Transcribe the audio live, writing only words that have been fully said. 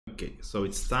Okay, so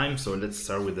it's time, so let's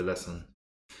start with the lesson.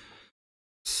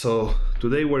 So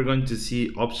today we're going to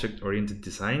see object-oriented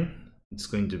design. It's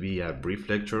going to be a brief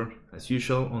lecture, as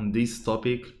usual, on this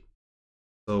topic.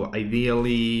 So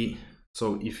ideally,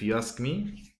 if you ask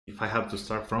me, if I have to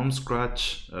start from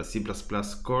scratch a C++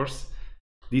 course,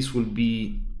 this will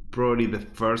be probably the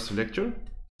first lecture.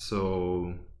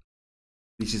 So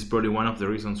this is probably one of the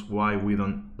reasons why we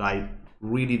don't dive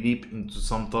really deep into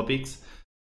some topics,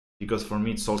 because for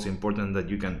me it's also important that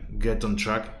you can get on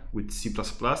track with C++.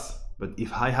 But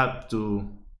if I have to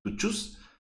choose,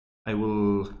 I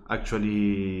will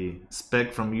actually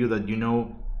expect from you that you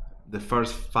know the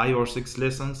first 5 or 6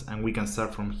 lessons, and we can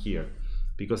start from here,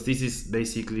 because this is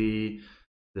basically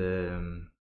the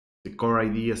core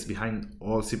ideas behind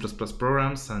all C++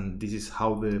 programs, and this is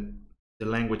how the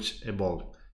language evolved.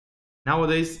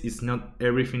 Nowadays, it's not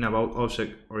everything about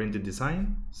object-oriented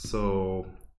design, so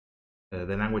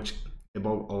the language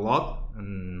evolved a lot,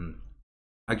 and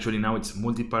actually now it's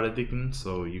multi-paradigm,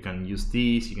 so you can use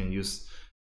this, you can use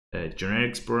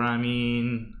generics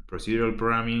programming, procedural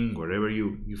programming, wherever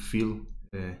you feel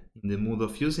in the mood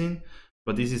of using,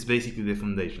 but this is basically the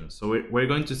foundation. So we're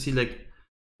going to see like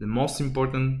the most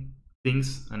important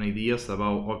things and ideas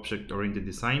about object-oriented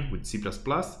design with C++.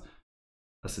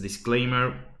 As a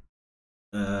disclaimer,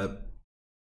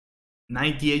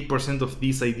 98% of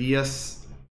these ideas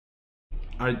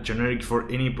are generic for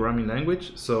any programming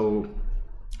language. So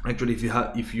actually, if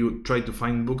you try to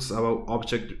find books about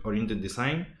object-oriented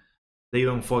design, they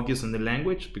don't focus on the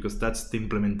language, because that's the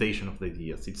implementation of the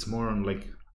ideas. It's more on like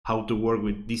how to work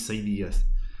with these ideas.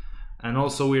 And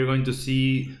also we're going to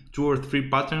see 2 or 3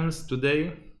 patterns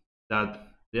today that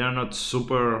they are not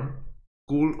super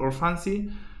cool or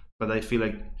fancy, but I feel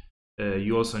like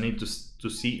you also need to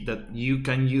see that you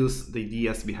can use the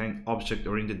ideas behind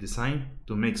object-oriented design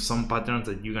to make some patterns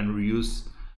that you can reuse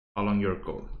along your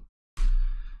code.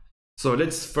 So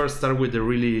let's first start with a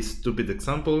really stupid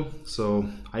example. So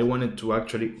I wanted to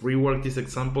actually rework this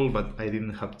example, but I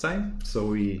didn't have time, so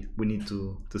we need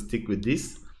to stick with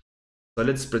this. So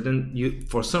let's pretend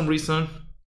for some reason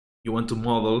you want to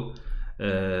model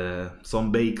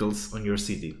some vehicles on your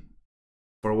city,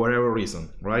 for whatever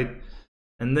reason, right?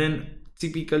 And then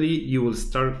typically you will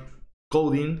start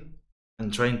coding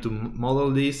and trying to model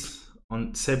this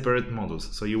on separate models.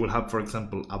 So you will have, for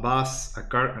example, a bus, a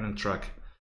car, and a truck.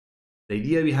 The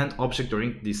idea behind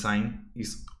object-oriented design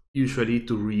is usually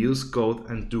to reuse code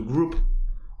and to group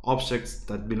objects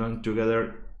that belong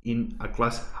together in a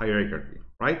class hierarchy,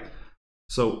 right?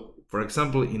 So, for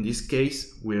example, in this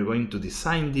case, we are going to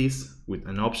design this with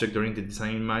an object-oriented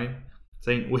design in mind,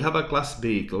 saying we have a class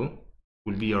vehicle,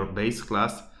 will be our base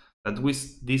class, that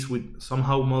this would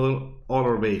somehow model all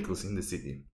our vehicles in the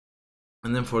city.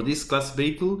 And then for this class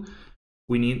vehicle,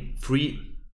 we need 3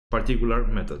 particular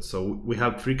methods. So we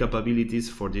have 3 capabilities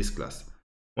for this class.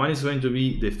 One is going to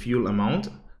be the fuel amount.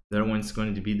 The other one is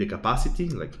going to be the capacity,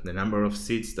 like the number of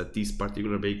seats that this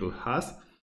particular vehicle has.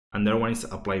 And the other one is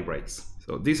apply brakes.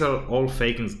 So these are all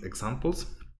fake examples,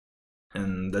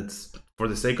 and that's for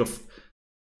the sake of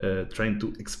trying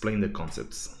to explain the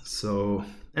concepts. So,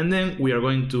 and then we are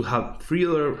going to have 3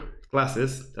 other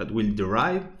classes that will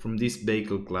derive from this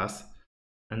vehicle class,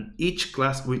 and each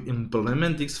class will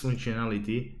implement this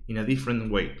functionality in a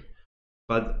different way.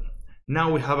 But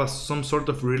now we have some sort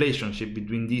of relationship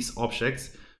between these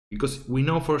objects, because we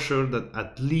know for sure that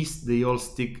at least they all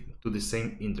stick to the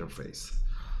same interface.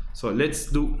 So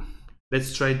let's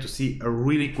try to see a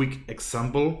really quick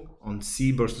example on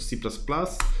C versus C++.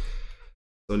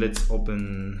 So let's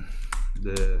open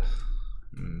the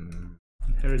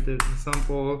inherited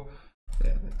example.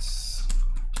 Yeah,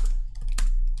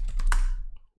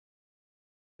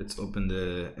 let's open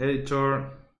the editor.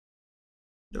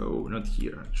 No, not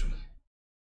here actually.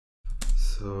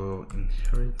 So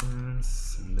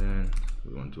inheritance, and then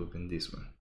we want to open this one.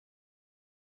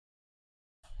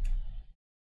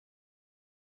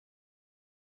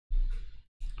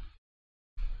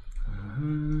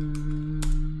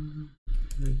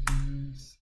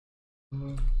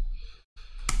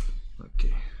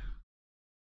 Okay.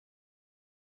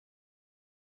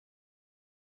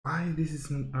 Why this is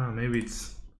not, maybe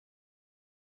it's,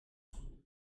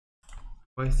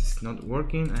 why is this not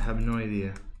working? I have no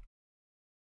idea.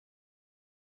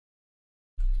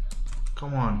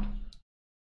 Come on,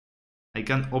 I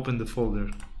can't open the folder.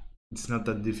 It's not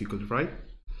that difficult, right?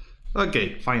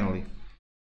 Okay, finally.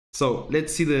 So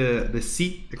let's see the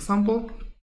C example.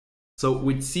 So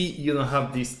with C, you don't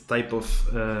have this type of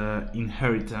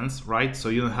inheritance, right? So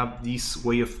you don't have this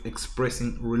way of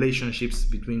expressing relationships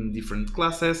between different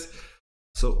classes.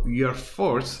 So you are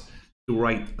forced to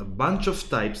write a bunch of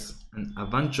types and a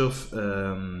bunch of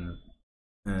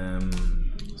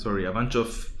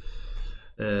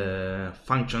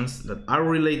functions that are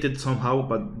related somehow,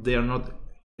 but they are not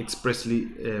expressly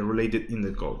related in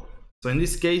the code. So in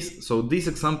this case, so these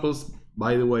examples,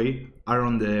 by the way, are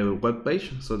on the web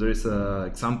page. So there is a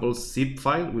examples zip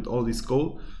file with all this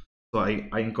code. So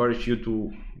I encourage you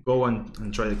to go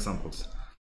and try the examples.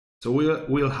 So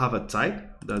we'll have a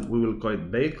type that we will call it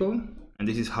vehicle, and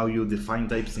this is how you define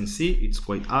types in C. It's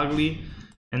quite ugly.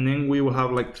 And then we will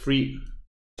have like 3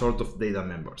 sort of data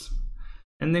members.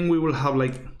 And then we will have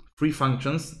like 3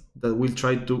 functions that will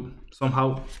try to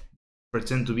somehow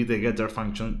pretend to be the getter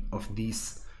function of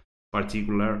this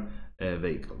particular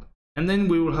vehicle. And then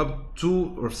we will have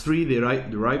 2 or 3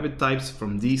 derived types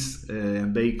from this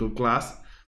vehicle class.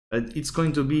 It's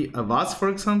going to be a bus, for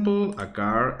example, a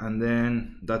car, and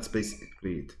then that's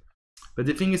basically it. But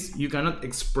the thing is, you cannot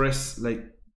express like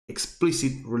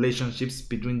explicit relationships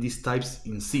between these types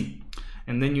in C.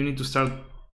 And then you need to start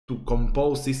to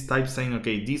compose this type saying,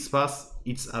 okay, this bus,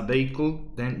 it's a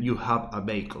vehicle, then you have a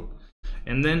vehicle.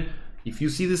 And then if you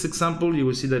see this example, you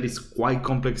will see that it's quite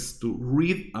complex to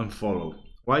read and follow.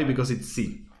 Why? Because it's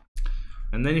C.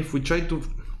 And then if we try to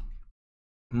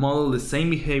model the same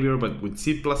behavior but with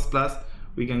C++,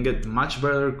 we can get much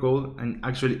better code and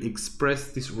actually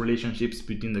express these relationships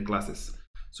between the classes.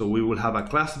 So we will have a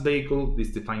class vehicle,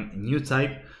 this define a new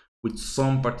type with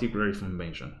some particular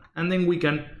information. And then we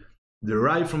can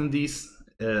derive from this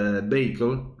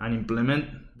vehicle and implement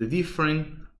the different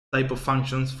type of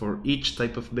functions for each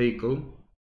type of vehicle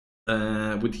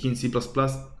within C++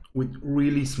 with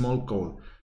really small code.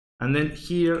 And then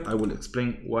here I will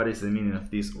explain what is the meaning of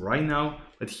this right now,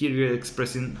 but here you're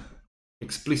expressing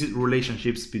explicit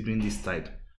relationships between this type.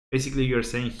 Basically you're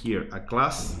saying here a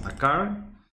class, a car,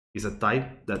 is a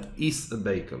type that is a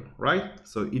vehicle, right?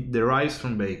 So it derives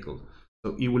from vehicle.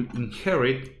 So it will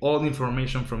inherit all the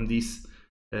information from this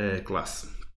class.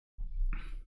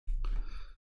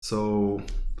 So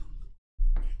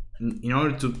in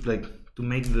order to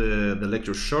make the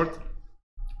lecture short,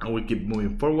 I will keep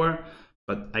moving forward.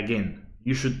 But again,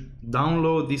 you should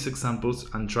download these examples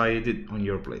and try it on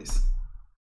your place.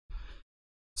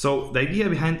 So the idea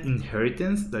behind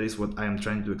inheritance, that is what I am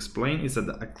trying to explain, is that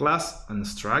a class and a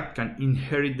struct can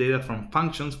inherit data from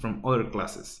functions from other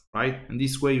classes, right? And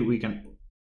this way we can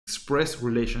express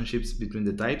relationships between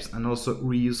the types and also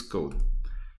reuse code.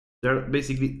 There are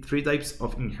basically 3 types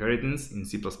of inheritance in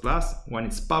C++. One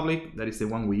is public, that is the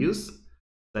one we use.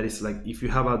 That is like if you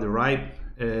have a derived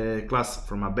class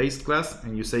from a base class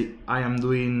and you say, I am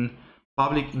doing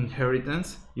public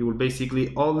inheritance, you will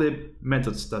basically, all the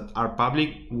methods that are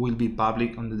public will be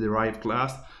public on the derived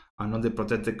class, and on the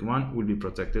protected one will be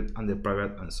protected on the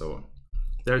private, and so on.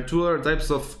 There are 2 other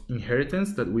types of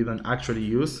inheritance that we don't actually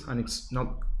use, and it's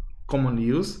not commonly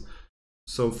used.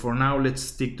 So for now, let's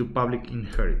stick to public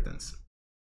inheritance.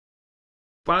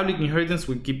 Public inheritance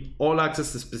will keep all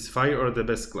access to specifier or the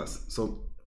best class. So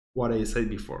what I said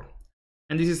before.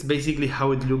 And this is basically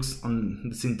how it looks on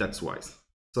the syntax wise.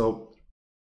 So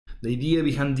the idea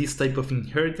behind this type of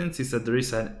inheritance is that there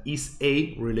is an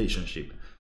is-a relationship.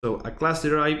 So a class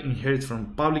derived inherits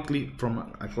from publicly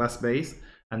from a class base,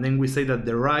 and then we say that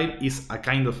derived is a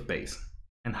kind of base.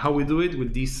 And how we do it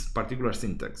with this particular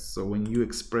syntax. So when you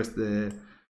express the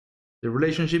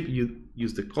relationship, you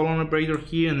use the colon operator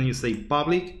here, and then you say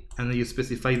public, and then you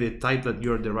specify the type that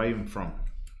you're deriving from.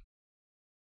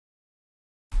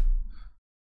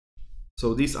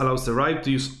 So this allows derived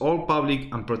to use all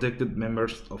public and protected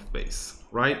members of base,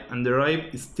 right? And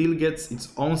derived still gets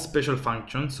its own special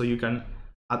function, so you can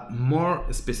add more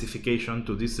specification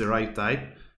to this derived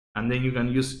type, and then you can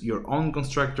use your own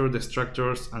constructor,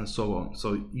 destructors, and so on.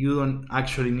 So you don't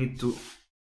actually need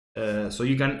to, so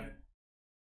you can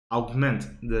augment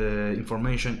the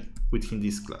information within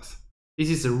this class.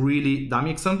 This is a really dummy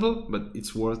example, but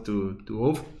it's worth to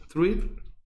go through it.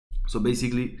 So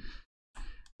basically,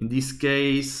 in this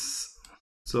case,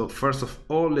 so first of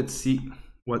all, let's see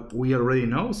what we already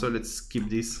know. So let's keep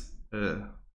this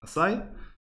aside.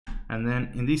 And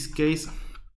then in this case,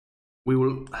 we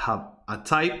will have a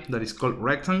type that is called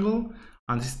rectangle,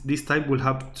 and this type will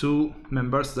have 2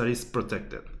 members that is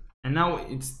protected. And now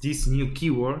it's this new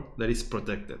keyword that is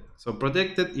protected. So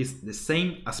protected is the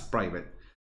same as private.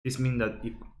 This means that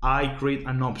if I create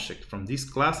an object from this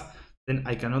class, then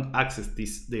I cannot access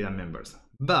these data members.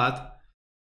 But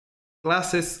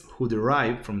classes who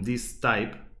derive from this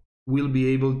type will be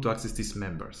able to access these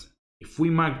members. If we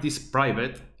mark this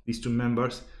private, these 2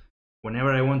 members,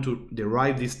 whenever I want to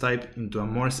derive this type into a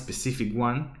more specific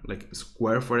one, like a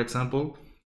square, for example,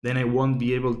 then I won't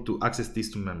be able to access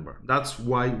this to member. That's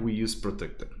why we use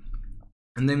protected.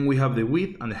 And then we have the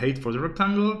width and the height for the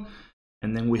rectangle.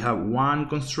 And then we have one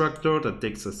constructor that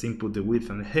takes as input the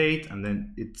width and the height, and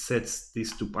then it sets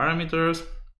these two parameters.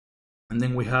 And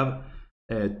then we have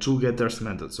two getters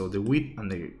methods, so the width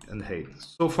and the height.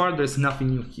 So far, there's nothing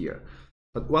new here.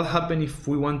 But what happens if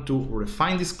we want to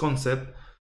refine this concept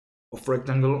of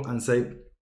rectangle and say,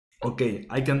 okay,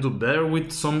 I can do better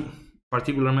with some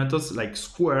particular methods like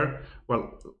square?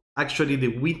 Well, actually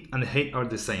the width and the height are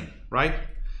the same, right?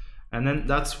 And then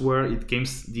that's where it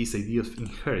comes this idea of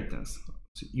inheritance.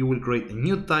 So you will create a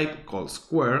new type called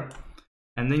square,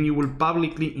 and then you will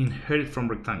publicly inherit from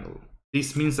rectangle.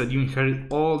 This means that you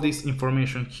inherit all this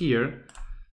information here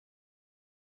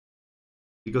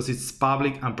because it's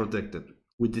public and protected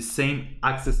with the same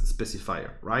access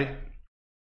specifier, right?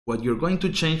 What you're going to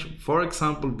change, for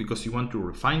example, because you want to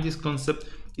refine this concept,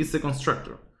 is the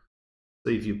constructor.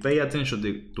 So if you pay attention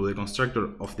to the constructor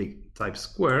of the type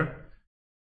square,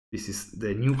 this is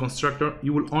the new constructor,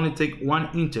 you will only take one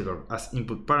integer as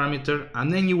input parameter,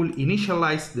 and then you will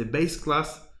initialize the base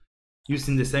class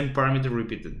using the same parameter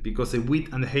repeated, because the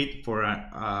width and the height for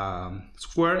a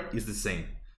square is the same.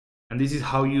 And this is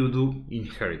how you do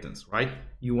inheritance, right?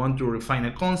 You want to refine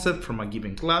a concept from a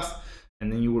given class, and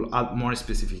then you will add more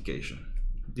specification.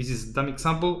 This is a dumb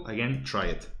example. Again, try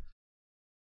it.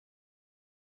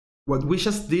 What we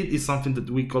just did is something that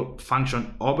we call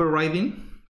function overriding.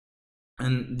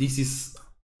 And this is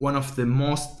one of the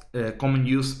most common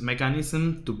use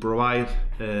mechanism to provide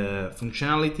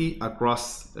functionality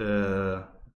across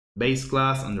base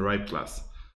class and derived class.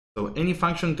 So any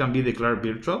function can be declared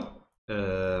virtual.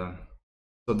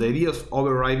 So the idea of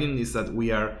overriding is that we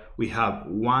have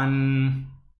one.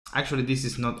 Actually, this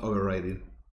is not overriding,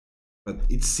 but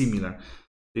it's similar.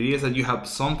 The idea is that you have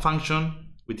some function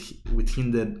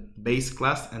within the base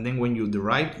class, and then when you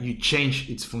derive, you change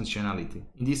its functionality.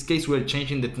 In this case, we're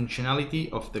changing the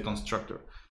functionality of the constructor.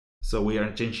 So we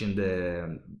are changing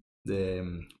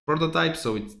the prototype,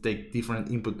 so it takes different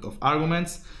input of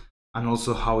arguments and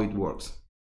also how it works.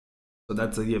 So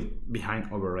that's the idea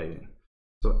behind overriding.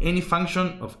 So any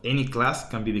function of any class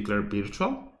can be declared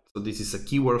virtual. So this is a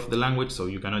keyword of the language, so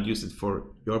you cannot use it for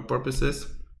your purposes.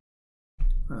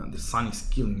 The sun is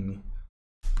killing me.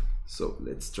 So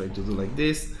let's try to do like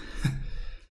this.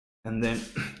 And then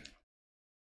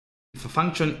if a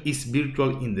function is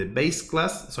virtual in the base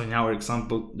class, so in our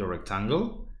example, the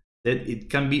rectangle, then it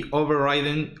can be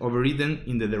overridden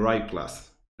in the derived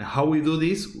class. And how we do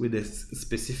this? With a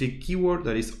specific keyword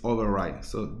that is override.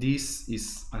 So this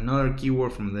is another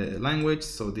keyword from the language.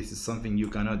 So this is something you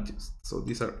cannot use. So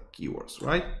these are keywords,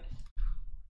 right?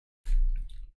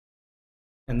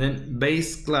 And then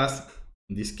base class,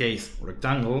 in this case,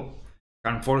 rectangle,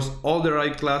 can force all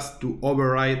derived class to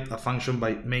override a function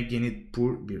by making it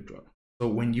pure virtual. So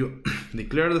when you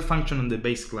declare the function on the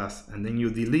base class and then you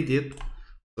delete it,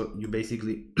 so you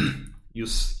basically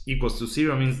use equals to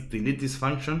 0 means delete this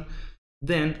function,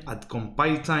 then at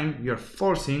compile time you are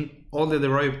forcing all the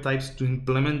derived types to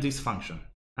implement this function.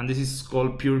 And this is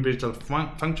called pure virtual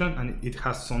function, and it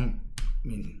has some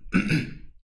meaning.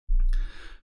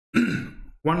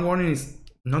 One warning is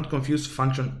not confuse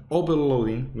function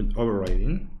overloading with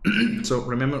overriding. So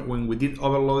remember when we did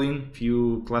overloading a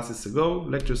few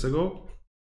lectures ago,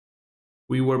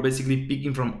 we were basically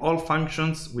picking from all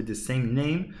functions with the same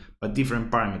name but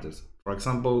different parameters. For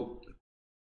example,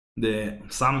 the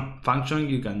sum function,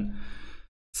 you can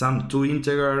sum 2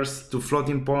 integers, 2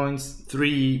 floating points,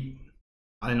 3,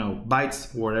 I don't know,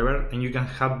 bytes, whatever, and you can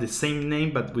have the same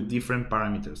name but with different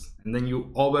parameters. And then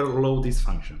you overload this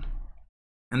function.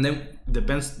 And then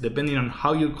depending on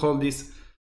how you call this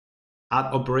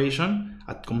add operation,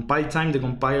 at compile time, the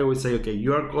compiler will say, okay,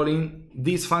 you are calling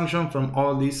this function from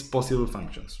all these possible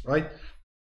functions, right?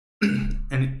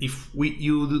 And if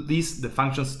you do this, the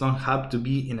functions don't have to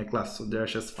be in a class, so they're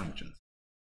just functions.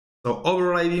 So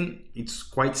overriding, it's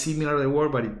quite similar to the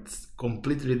word, but it's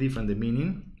completely different, the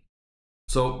meaning.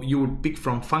 So you would pick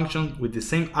from functions with the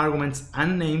same arguments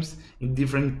and names in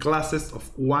different classes of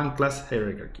one class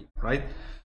hierarchy, right?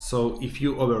 So if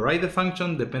you override the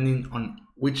function, depending on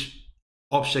which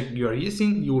object you are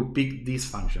using, you will pick this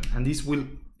function, and this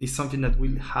is something that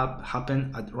will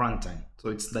happen at runtime. So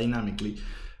it's dynamically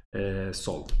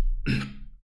solved.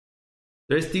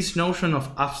 There's this notion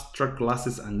of abstract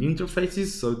classes and interfaces.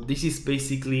 So this is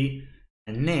basically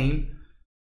a name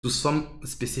to some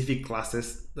specific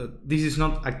classes. This is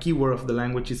not a keyword of the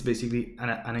language, it's basically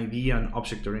an idea on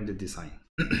object-oriented design.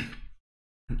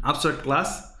 An abstract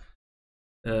class,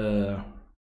 let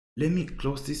me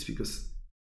close this because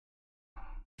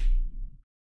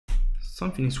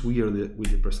something is weird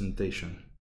with the presentation.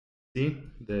 See,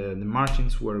 the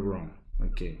margins were wrong.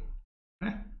 Okay,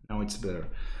 now it's better.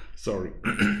 Sorry.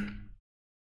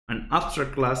 An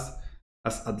abstract class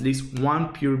has at least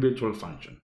one pure virtual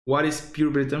function. What is pure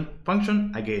virtual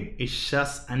function? Again, it's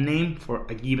just a name for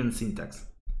a given syntax.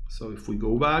 So if we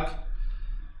go back,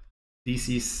 this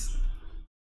is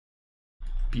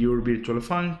pure virtual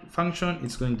function.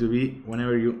 It's going to be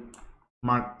whenever you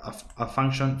mark a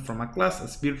function from a class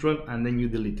as virtual and then you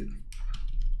delete it.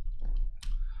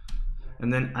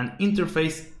 And then an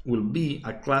interface will be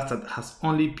a class that has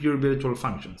only pure virtual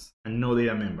functions and no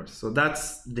data members. So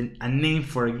that's a name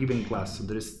for a given class. So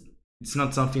it's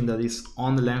not something that is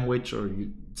on the language or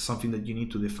something that you need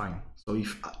to define. So if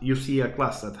you see a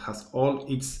class that has all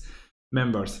its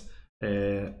members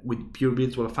with pure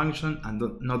virtual function and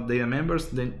not data members,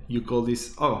 then you call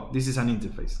this, oh, this is an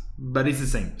interface. But it's the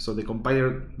same. So the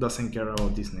compiler doesn't care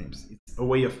about these names. It's a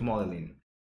way of modeling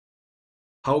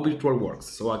how virtual works.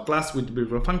 So a class with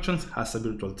virtual functions has a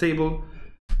virtual table.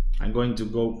 I'm going to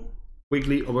go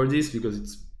quickly over this because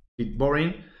it's a bit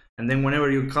boring. And then whenever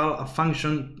you call a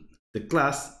function, the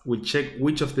class will check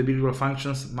which of the virtual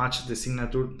functions match the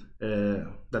signature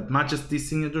that matches this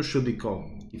signature should be called.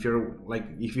 If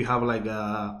you have like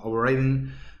a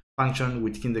overriding function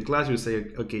within the class, you say,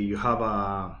 okay, you have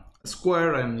a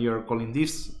square and you're calling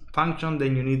this function,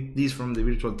 then you need this from the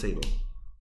virtual table.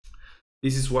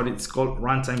 This is what it's called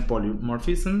runtime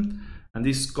polymorphism, and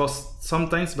this costs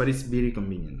sometimes, but it's very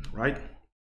convenient, right?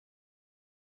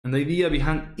 And the idea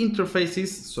behind interfaces,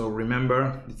 so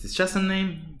remember, this is just a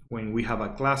name. When we have a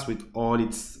class with all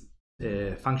its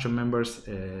function members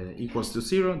equals to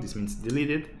 0, this means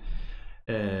deleted.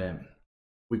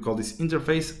 We call this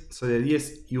interface. So the idea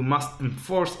is you must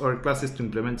enforce our classes to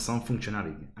implement some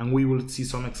functionality, and we will see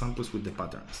some examples with the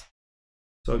patterns.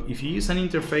 So if you use an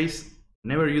interface,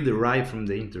 whenever you derive from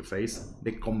the interface,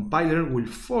 the compiler will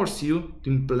force you to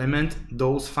implement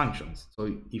those functions.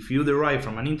 So if you derive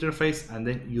from an interface and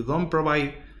then you don't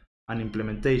provide an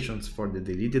implementations for the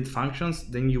deleted functions,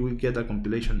 then you will get a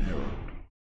compilation error.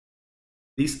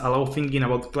 This allows thinking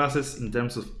about classes in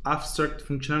terms of abstract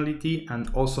functionality and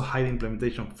also hide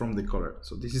implementation from the coder.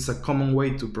 So this is a common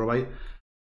way to provide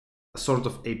a sort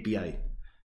of API.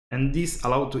 And this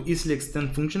allows to easily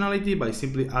extend functionality by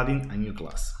simply adding a new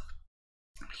class.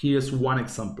 Here's one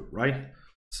example, right?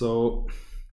 So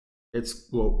let's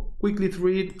go quickly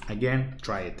through it. Again,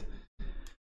 try it.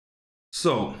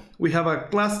 So we have a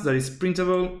class that is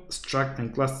printable, struct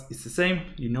and class is the same,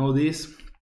 you know this.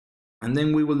 And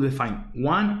then we will define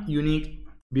one unique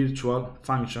virtual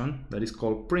function that is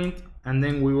called print, and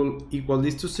then we will equal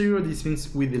this to 0. This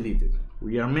means we delete it.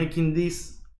 We are making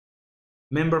this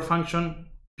member function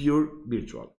pure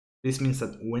virtual. This means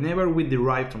that whenever we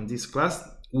derive from this class,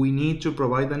 we need to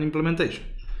provide an implementation.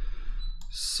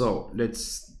 So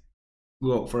let's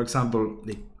go, for example,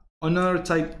 the another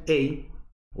type A,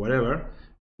 whatever,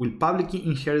 will publicly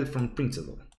inherit from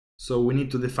printable. So we need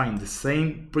to define the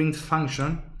same print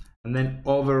function and then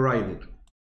override it.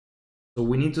 So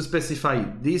we need to specify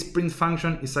this print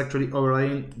function is actually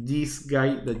overriding this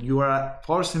guy that you are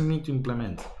forcing me to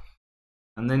implement.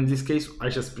 And then in this case, I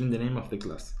just print the name of the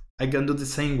class. I can do the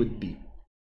same with B,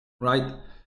 right?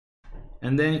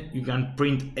 And then you can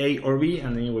print A or B,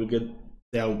 and then you will get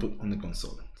the output on the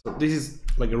console. So this is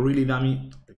like a really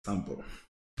dummy example.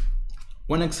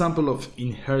 One example of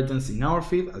inheritance in our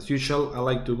field, as usual, I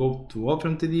like to go to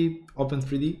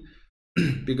Open3D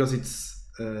because it's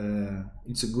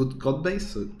a good code base,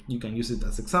 so you can use it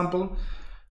as example.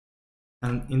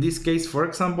 And in this case, for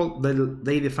example,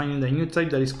 they define a new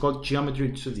type that is called geometry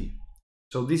 2D.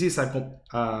 So this is an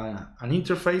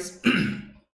interface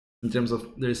in terms of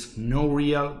there's no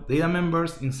real data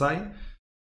members inside,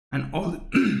 and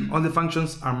all the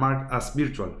functions are marked as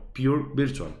virtual, pure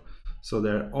virtual. So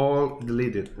they're all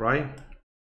deleted, right?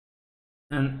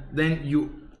 And then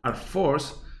you are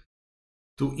forced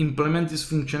to implement this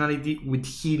functionality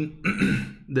within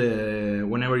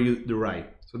whenever you derive.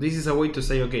 So this is a way to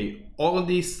say, okay, all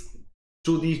these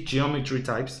 2D geometry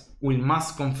types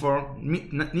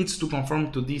needs to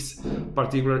conform to this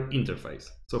particular interface.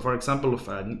 So for example, of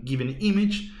a given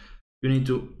image, you need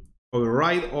to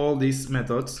override all these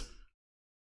methods.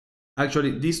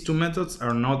 Actually, these two methods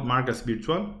are not marked as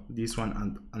virtual, this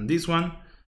one and this one.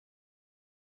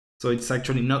 So it's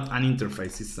actually not an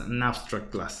interface, it's an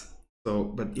abstract class. So,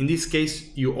 but in this case,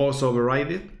 you also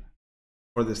override it.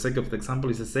 For the sake of the example,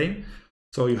 it's the same.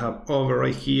 So you have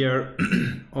override here,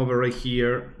 override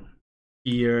here,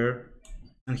 here,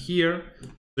 and here.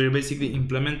 So you're basically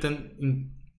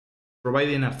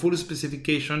providing a full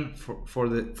specification for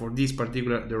this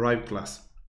particular derived class.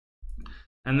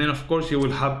 And then of course you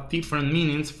will have different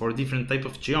meanings for different type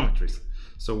of geometries.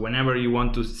 So whenever you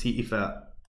want to see if a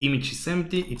image is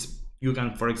empty, you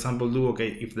can, for example, do, okay,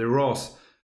 if the rows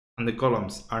and the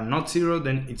columns are not 0,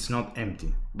 then it's not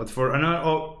empty. But for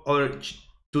another other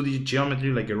 2D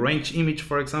geometry, like a range image,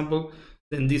 for example,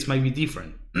 then this might be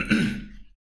different.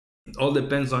 It all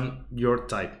depends on your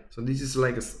type. So this is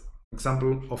like an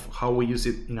example of how we use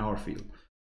it in our field.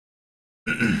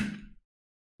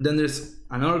 Then there's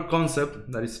another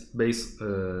concept that is based,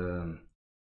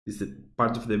 is the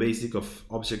part of the basic of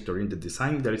object-oriented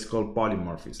design, that is called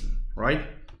polymorphism, right?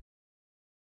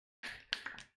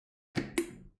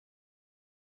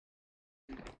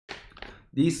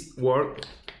 This word,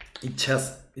 it's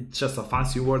just a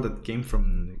fancy word that came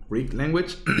from the Greek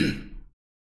language.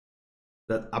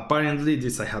 That apparently,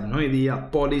 this I have no idea,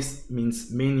 polis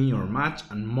means many or much,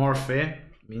 and morphe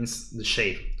means the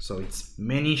shape. So it's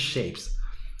many shapes.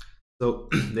 So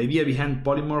the idea behind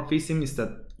polymorphism is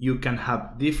that you can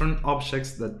have different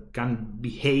objects that can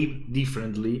behave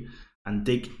differently and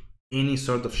take any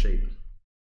sort of shape.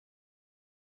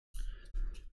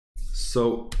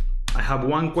 So I have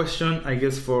one question, I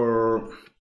guess, for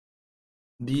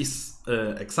this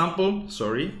example.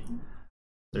 Sorry,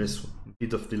 there's a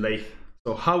bit of delay.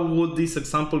 So how would this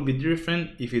example be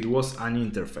different if it was an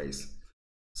interface?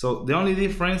 So the only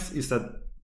difference is that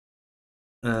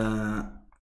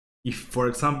if, for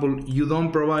example, you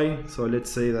don't provide, so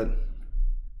let's say that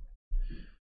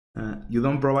you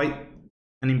don't provide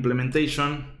an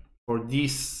implementation for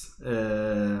this.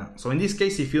 So in this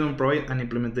case, if you don't provide an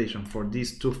implementation for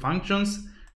these two functions,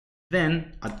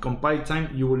 then at compile time,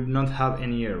 you will not have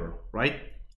any error, right?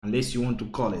 Unless you want to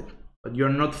call it. But you're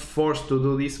not forced to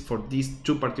do this for these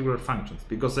two particular functions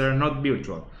because they are not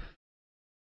virtual.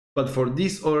 But for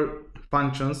these other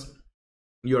functions,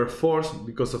 you're forced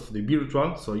because of the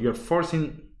virtual. So you're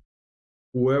forcing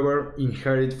whoever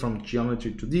inherited from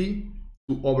geometry 2D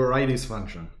to override this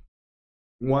function.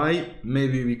 Why?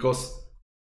 Maybe because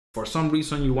for some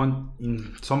reason you want,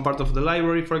 in some part of the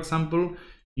library, for example,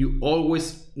 you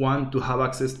always want to have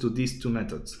access to these two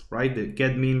methods, right? The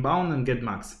get min bound and get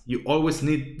max. You always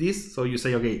need this, so you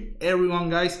say, okay, everyone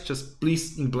guys, just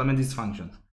please implement these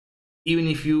functions. Even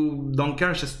if you don't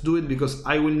care, just do it because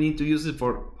I will need to use it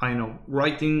for, I know,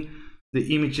 writing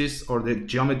the images or the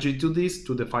geometry to this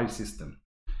to the file system.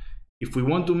 If we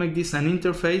want to make this an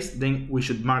interface, then we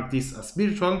should mark this as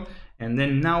virtual, and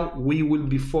then now we will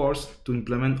be forced to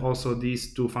implement also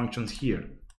these two functions here,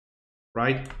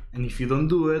 right? And if you don't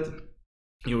do it,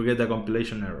 you will get a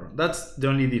compilation error. That's the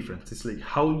only difference. It's like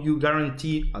how you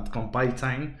guarantee at compile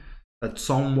time that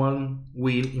someone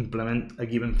will implement a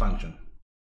given function.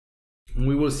 And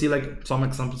we will see like some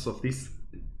examples of this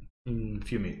in a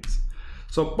few minutes.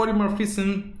 So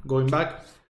polymorphism, going back,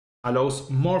 allows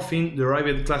morphing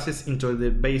derived classes into the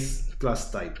base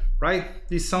class type, right?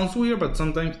 This sounds weird, but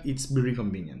sometimes it's very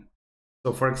convenient.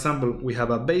 So for example, we have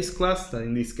a base class that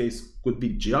in this case could be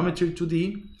geometry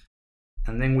 2D,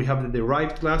 and then we have the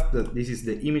derived class that this is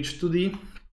the image 2D.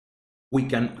 We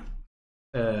can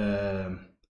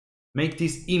make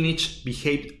this image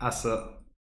behave as a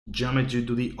geometry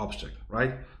 2D object,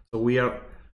 right? So we are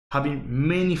having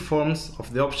many forms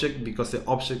of the object because the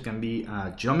object can be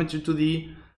a geometry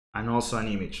 2D and also an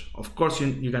image. Of course,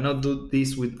 you cannot do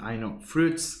this with, I know,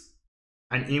 fruits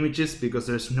and images because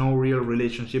there's no real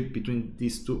relationship between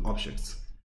these two objects.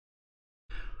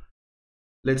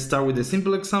 Let's start with a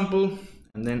simple example,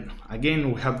 and then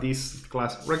again we have this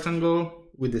class rectangle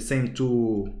with the same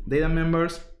two data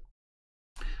members.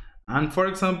 And for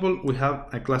example, we have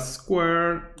a class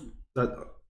square that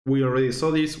we already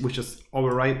saw this, we just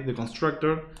override the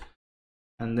constructor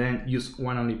and then use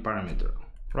one only parameter,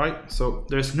 right? So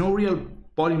there's no real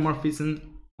polymorphism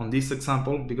on this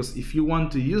example because if you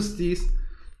want to use these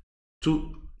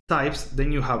two types,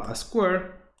 then you have a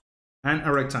square and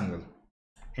a rectangle.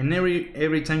 And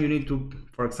every time you need to,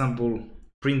 for example,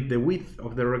 print the width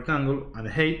of the rectangle and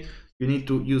the height, you need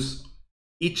to use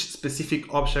each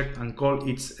specific object and call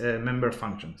its member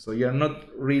function. So you're not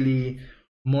really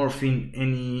morphing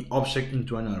any object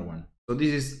into another one. So this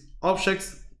is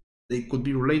objects, they could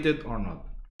be related or not.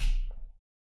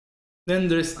 Then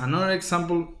there's another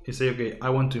example. You say, okay, I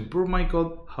want to improve my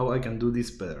code, how I can do this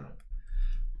better.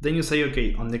 Then you say,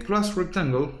 okay, on the class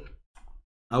rectangle,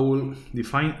 I will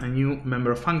define a new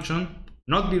member function,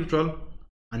 not virtual,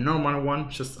 a normal one,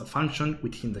 just a function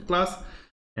within the class.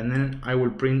 And then I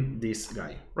will print this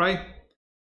guy, right?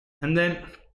 And then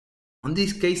on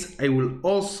this case, I will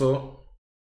also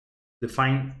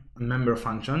define a member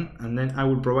function, and then I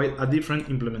will provide a different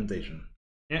implementation.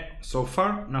 Yeah, so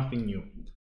far, nothing new.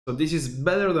 So this is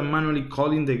better than manually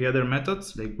calling the getter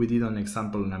methods like we did on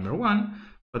example number 1,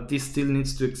 but this still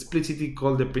needs to explicitly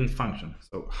call the print function.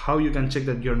 So how you can check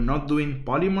that you're not doing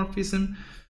polymorphism,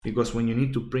 because when you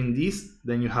need to print this,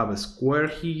 then you have a square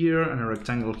here and a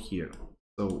rectangle here.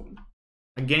 So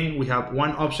again, we have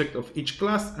one object of each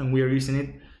class and we are using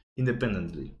it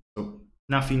independently. So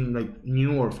nothing like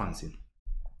new or fancy.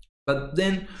 But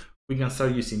then we can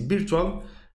start using virtual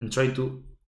and try to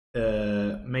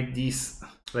make this,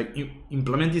 like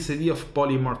implement this idea of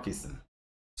polymorphism.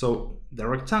 So the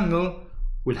rectangle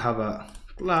will have a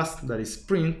class that is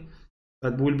print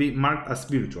that will be marked as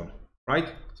virtual,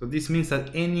 right? So this means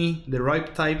that any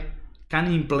derived type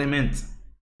can implement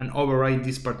and override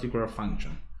this particular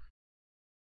function.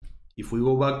 If we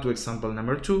go back to example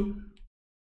number 2,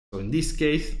 so in this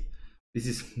case, this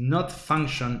is not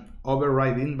function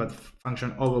overriding, but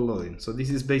function overloading. So this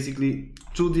is basically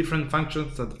two different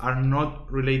functions that are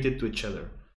not related to each other.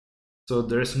 So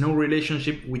there is no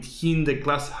relationship within the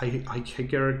class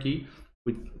hierarchy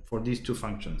for these two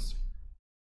functions.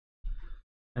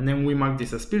 And then we mark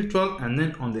this as virtual, and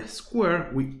then on the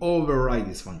square, we override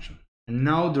this function. And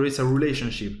now there is a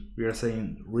relationship. We are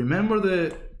saying, remember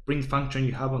the print function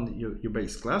you have on your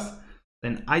base class?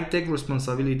 Then I take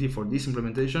responsibility for this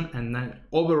implementation and then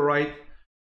override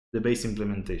the base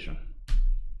implementation.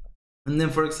 And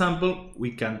then, for example,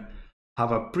 we can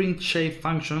have a print shape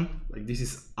function, like this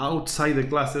is outside the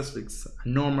classes, it's a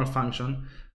normal function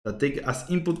that take as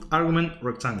input argument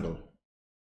rectangle.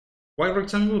 Why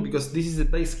rectangle? Because this is the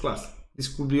base class. This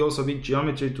could be also be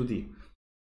geometry 2D.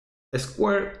 A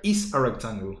square is a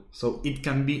rectangle, so it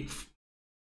can be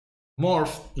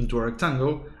morphed into a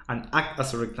rectangle and act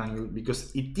as a rectangle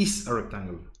because it is a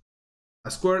rectangle.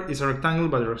 A square is a rectangle,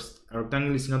 but a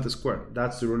rectangle is not a square.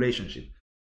 That's the relationship.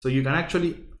 So you can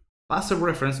actually pass a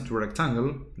reference to a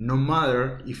rectangle, no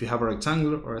matter if you have a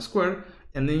rectangle or a square,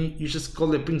 and then you just call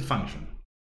the print function.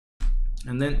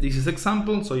 And then this is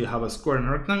example, so you have a square and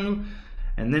a rectangle,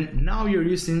 and then now you're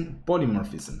using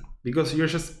polymorphism because you're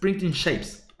just printing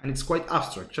shapes, and it's quite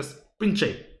abstract. Just print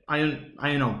shape.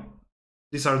 I know.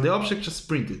 These are the objects, just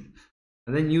print it.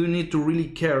 And then you need to really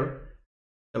care,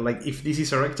 like if this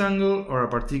is a rectangle or a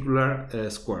particular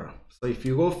square. So if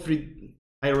you go through,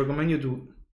 I recommend you to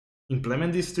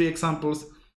implement these 3 examples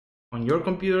on your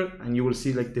computer, and you will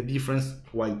see like the difference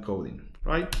while coding,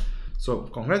 right? So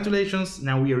congratulations,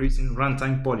 now we are using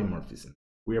runtime polymorphism.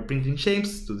 We are printing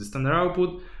shapes to the standard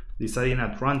output, deciding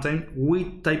at runtime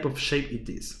which type of shape it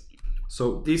is.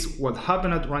 So what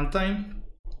happened at runtime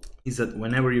is that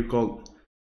whenever you call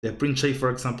the print shape,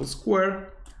 for example,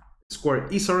 square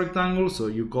is a rectangle, so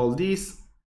you call this,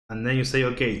 and then you say,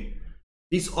 okay,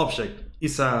 this object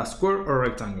is a square or a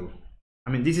rectangle. I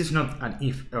mean, this is not an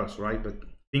if else, right? But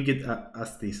think it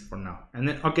as this for now. And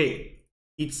then, okay,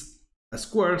 it's a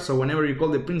square, so whenever you call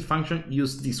the print function,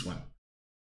 use this one,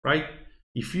 right?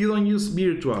 If you don't use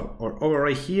virtual or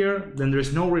override here, then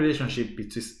there's no relationship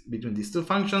between these two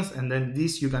functions, and then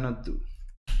this you cannot do.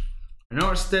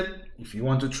 Another step, if you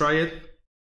want to try it,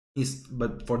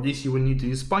 but for this you will need to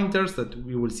use pointers that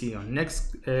we will see on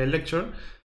next lecture,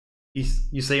 is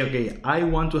you say, okay, I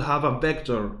want to have a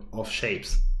vector of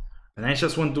shapes, and I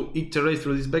just want to iterate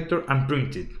through this vector and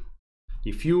print it.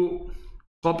 If you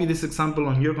copy this example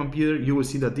on your computer, you will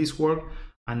see that this works.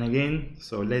 And again,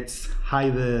 so let's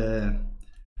hide the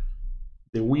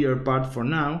weird part for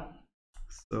now.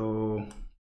 So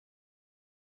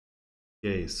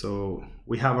okay, so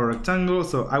we have a rectangle,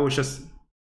 so I will just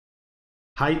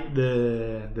hide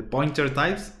the pointer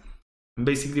types, and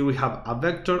basically we have a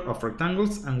vector of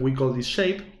rectangles and we call this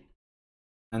shape,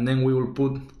 and then we will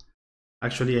put,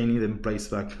 actually I need them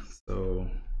placed back, so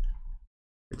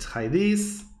let's hide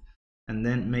this and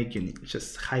then make unique,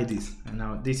 just hide this, and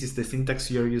now this is the syntax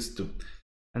you're used to.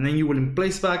 And then you will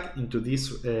place back into this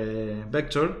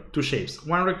vector 2 shapes,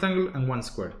 one rectangle and one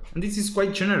square. And this is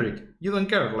quite generic. You don't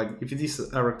care like if it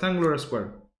is a rectangle or a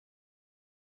square.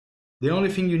 The only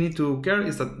thing you need to care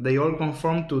is that they all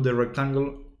conform to the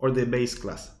rectangle or the base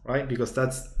class, right? Because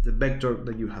that's the vector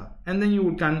that you have. And then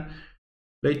you can,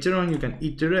 later on, you can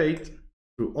iterate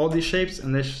through all these shapes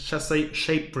and then just say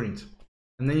shape print.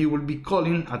 And then you will be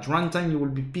calling at runtime, you will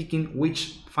be picking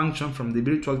which function from the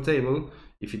virtual table,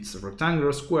 if it's a rectangle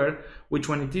or square, which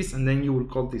one it is, and then you will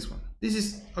call this one. This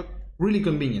is really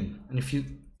convenient. And if you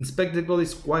inspect the code,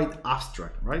 it's quite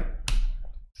abstract, right?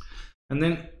 And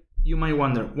then you might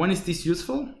wonder, when is this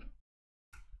useful?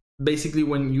 Basically,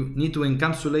 when you need to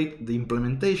encapsulate the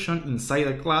implementation inside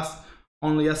a class,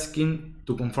 only asking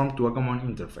to conform to a common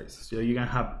interface. So you can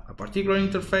have a particular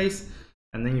interface,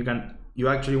 and then you can you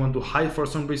actually want to hide for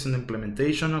some reason the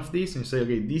implementation of this, and you say,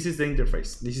 okay, this is the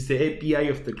interface, this is the API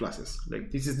of the classes,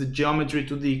 like this is the geometry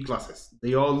to the classes,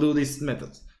 they all do these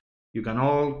methods. You can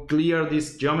all clear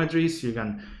these geometries, you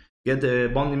can get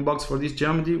the bounding box for this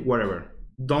geometry, whatever.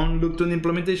 Don't look to the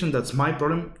implementation, that's my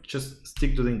problem, just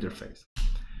stick to the interface.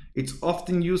 It's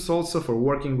often used also for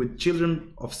working with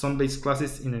children of some base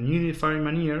classes in a unified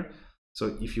manner.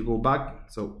 So if you go back,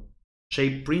 so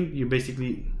shape print, you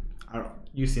basically are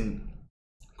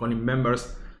calling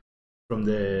members from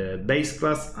the base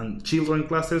class and children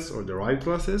classes or derived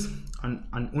classes and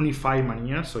an unified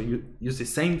manner. So you use the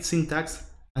same syntax,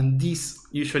 and this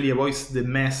usually avoids the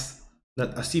mess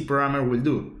that a C programmer will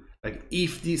do. Like,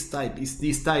 if this type is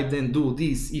this type, then do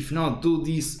this. If not, do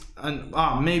this. And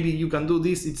maybe you can do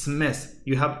this. It's a mess.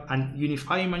 You have an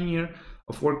unified manner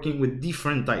of working with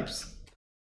different types.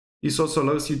 This also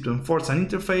allows you to enforce an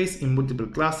interface in multiple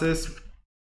classes,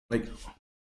 like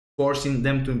forcing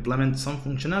them to implement some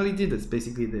functionality. That's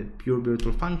basically the pure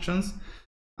virtual functions.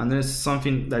 And there's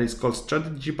something that is called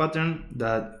strategy pattern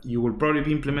that you will probably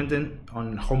be implementing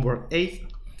on homework 8,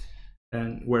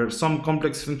 and where some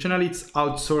complex functionality is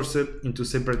outsourced into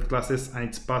separate classes and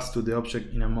it's passed to the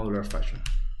object in a modular fashion.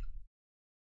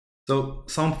 So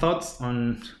some thoughts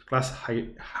on class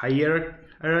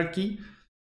hierarchy.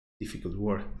 Difficult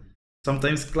word.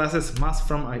 Sometimes classes must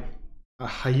from a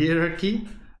hierarchy,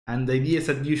 and the idea is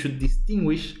that you should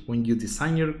distinguish when you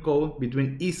design your code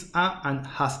between is a and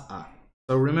has a.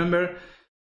 So remember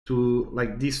to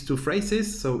like these two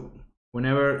phrases. So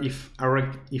whenever if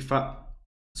a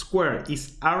square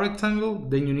is a rectangle,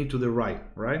 then you need to the right?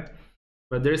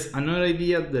 But there's another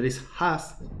idea that is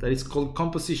has, that is called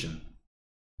composition.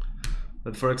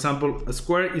 But for example, a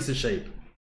square is a shape,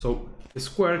 so a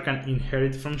square can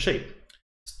inherit from shape.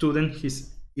 Student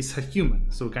is a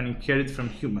human, so can inherit from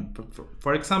human. But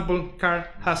for example, car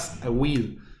has a wheel,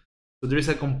 so there is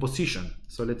a composition.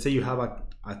 So let's say you have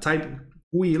a type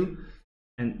wheel,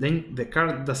 and then the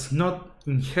car does not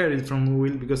inherit from a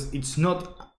wheel because it's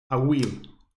not a wheel.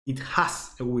 It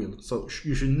has a wheel, so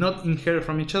you should not inherit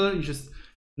from each other. You just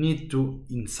need to,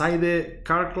 inside the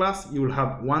car class, you will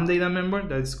have one data member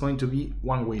that is going to be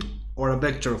one wheel or a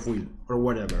vector of wheel or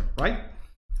whatever, right?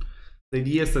 The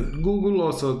idea is that Google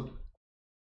also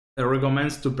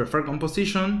recommends to prefer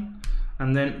composition,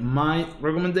 and then my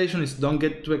recommendation is don't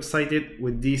get too excited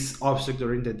with this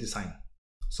object-oriented design.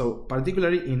 So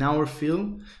particularly in our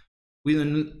field, we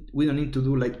don't need to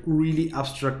do like really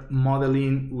abstract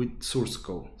modeling with source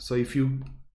code. So if you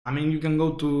can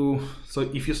go to, so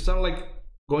if you start like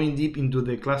going deep into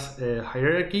the class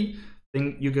hierarchy,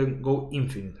 then you can go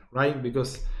infinite, right?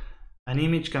 Because an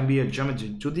image can be a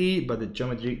geometry 2D, but the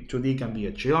geometry 2D can be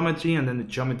a geometry, and then the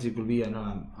geometry could be a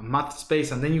math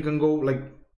space, and then you can go like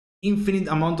infinite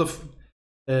amount of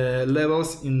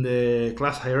levels in the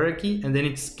class hierarchy, and then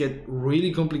it's get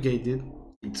really complicated.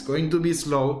 It's going to be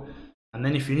slow. And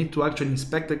then if you need to actually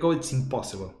inspect the code, it's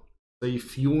impossible. So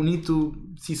if you need to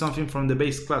see something from the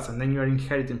base class and then you are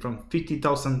inheriting from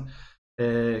 50,000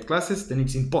 classes, then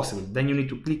it's impossible. Then you need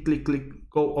to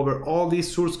click, go over all these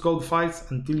source code files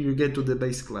until you get to the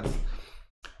base class.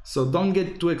 So don't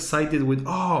get too excited with,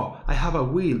 oh, I have a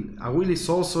wheel. A wheel is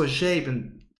also a shape,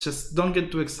 and just don't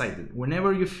get too excited.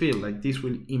 Whenever you feel like this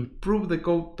will improve the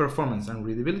code performance and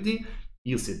readability,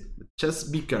 use it. But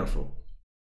just be careful.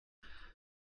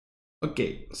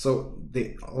 Okay, so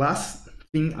the last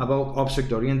thing about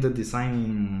object-oriented design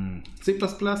in C++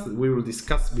 that we will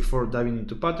discuss before diving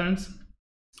into patterns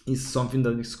is something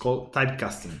that is called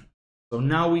typecasting. So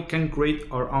now we can create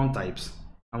our own types,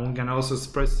 and we can also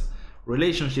express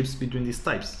relationships between these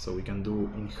types. So we can do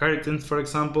inheritance, for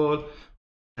example,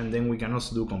 and then we can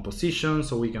also do composition.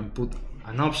 So we can put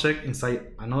an object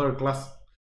inside another class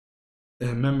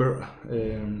member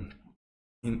in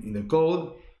the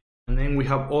code. And then we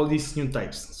have all these new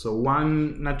types. So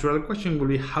one natural question will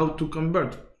be how to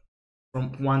convert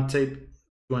from one type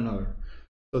to another.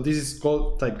 So this is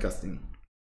called typecasting.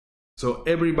 So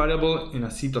every variable in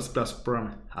a C++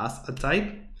 program has a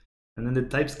type, and then the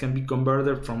types can be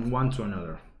converted from one to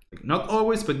another. Not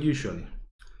always, but usually.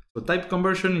 So type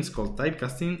conversion is called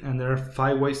typecasting, and there are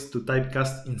 5 ways to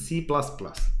typecast in C++.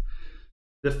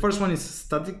 The first one is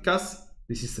static cast.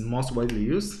 This is the most widely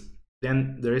used.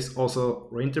 Then there is also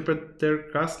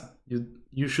reinterpreter cast.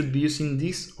 You should be using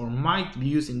this, or might be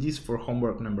using this, for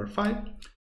homework number 5.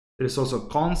 There is also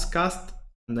const cast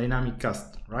and dynamic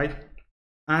cast, right?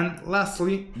 And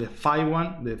lastly, the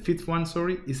fifth one,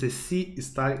 is a C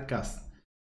style cast.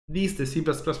 This, the C++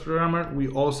 programmer, we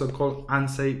also call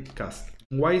unsafe cast.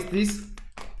 Why is this?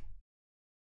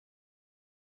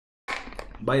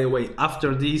 By the way,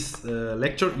 after this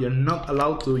lecture, you're not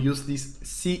allowed to use this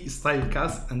C style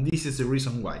cast, and this is the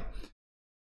reason why.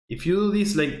 If you do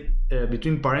this like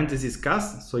between parentheses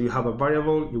cast, so you have a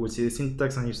variable, you will see the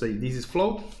syntax and you say this is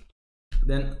float,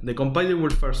 then the compiler will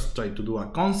first try to do a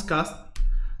const cast,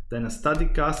 then a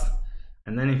static cast,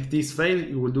 and then if this fails,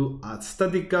 you will do a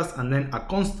static cast and then a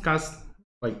const cast,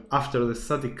 like after the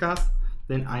static cast,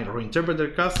 then a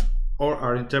reinterpreter cast or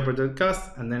a reinterpreter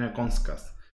cast, and then a const cast.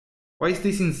 Why is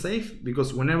this unsafe?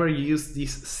 Because whenever you use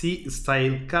this C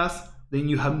style cast, then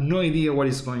you have no idea what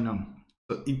is going on.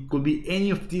 So it could be any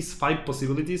of these 5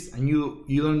 possibilities and you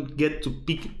don't get to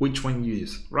pick which one you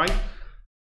use, right?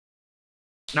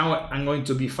 Now I'm going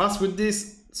to be fast with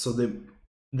this. So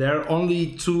there are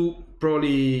only 2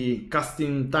 probably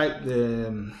casting type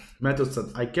methods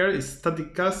that I care. Is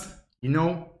static cast. You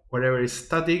know, whatever is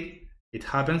static, it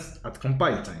happens at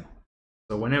compile time.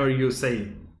 So whenever you say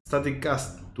static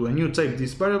cast to a new type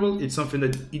this variable, it's something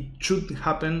that it should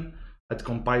happen at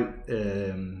compile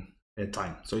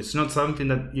time. So it's not something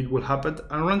that it will happen at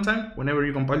runtime. Whenever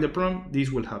you compile the program,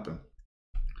 this will happen.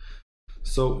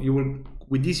 So you will,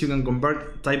 with this, you can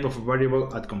convert type of a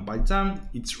variable at compile time.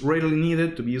 It's rarely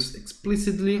needed to be used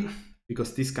explicitly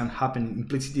because this can happen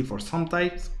implicitly for some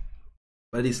types,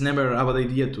 but it's never a bad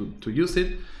idea to use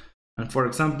it. And for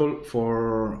example,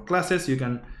 for classes, you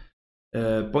can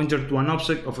pointer to an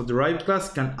object of a derived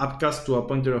class can upcast to a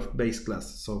pointer of base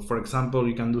class. So for example,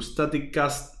 you can do static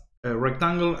cast a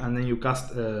rectangle and then you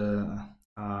cast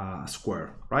a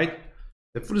square, right?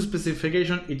 The full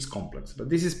specification, it's complex, but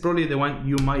this is probably the one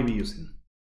you might be using.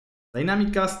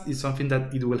 Dynamic cast is something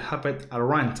that it will happen at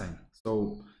runtime.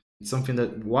 So it's something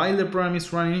that while the program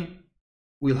is running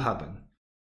will happen.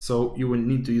 So you will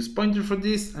need to use pointer for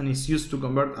this, and it's used to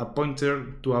convert a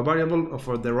pointer to a variable of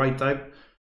the right type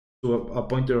to a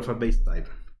pointer of a base type.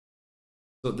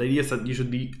 So the idea is that you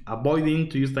should be avoiding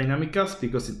to use dynamic cast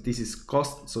because this is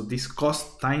cost. So this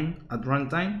costs time at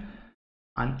runtime,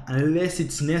 and unless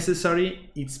it's necessary,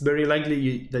 it's very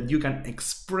likely that you can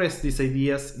express these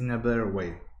ideas in a better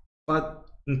way. But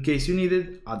in case you need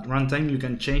it at runtime, you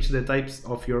can change the types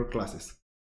of your classes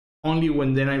only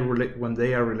when they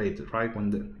are related, right?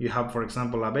 When you have, for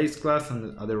example, a base class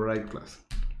and a derived class.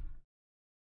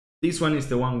 This one is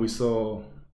the one we saw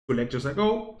 2 lectures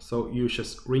ago. So you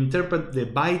just reinterpret the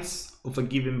bytes of a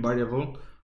given variable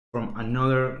from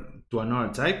another to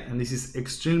another type, and this is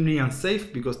extremely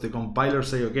unsafe because the compiler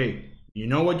say, okay, you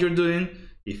know what you're doing.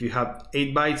 If you have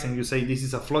 8 bytes and you say this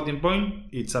is a floating point,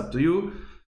 it's up to you.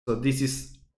 So this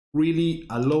is really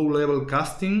a low-level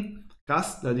cast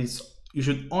that is, you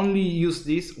should only use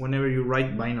this whenever you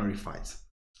write binary files.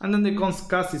 And then the const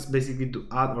cast is basically to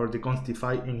add or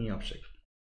deconstify any object.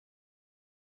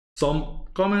 Some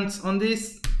comments on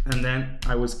this, and then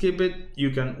I will skip it.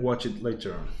 You can watch it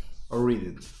later on or read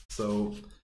it. So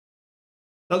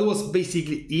that was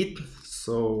basically it.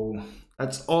 So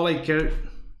that's all I care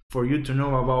for you to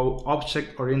know about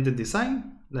object-oriented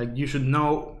design. Like, you should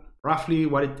know roughly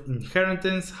what is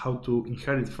inheritance, how to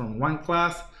inherit from one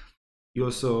class. You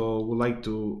also would like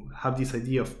to have this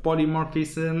idea of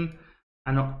polymorphism,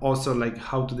 and also like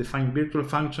how to define virtual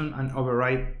function and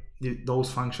override those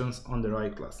functions on the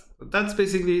right class. But that's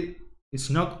basically, it's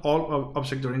not all of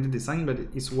object-oriented design, but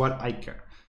it's what I care.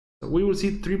 So we will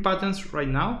see 3 patterns right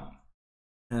now.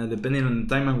 Depending on the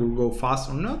time, I will go fast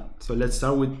or not. So let's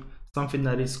start with something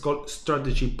that is called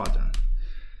strategy pattern.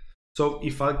 So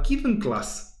if a given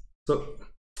class, so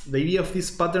the idea of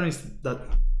this pattern is that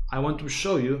I want to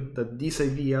show you that these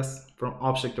ideas from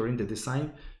object-oriented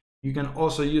design, you can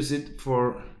also use it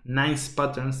for nice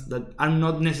patterns that are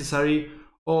not necessary.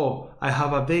 Oh, I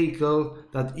have a vehicle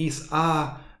that is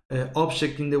a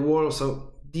object in the world.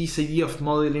 So this idea of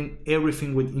modeling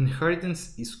everything with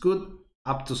inheritance is good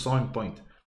up to some point.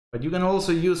 But you can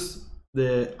also use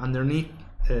the underneath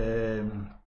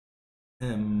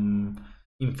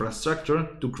infrastructure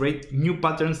to create new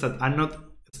patterns that are not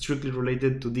strictly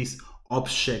related to these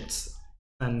objects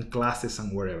and classes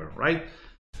and whatever, right?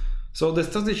 So the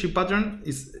strategy pattern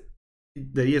is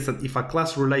the idea that if a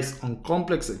class relies on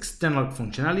complex external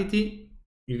functionality,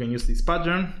 you can use this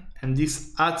pattern, and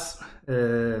this adds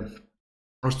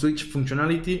or switch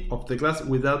functionality of the class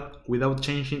without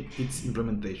changing its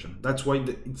implementation. That's why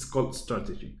it's called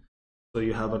strategy. So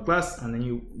you have a class, and then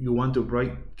you want to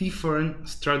write different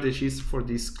strategies for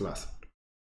this class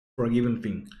for a given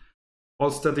thing.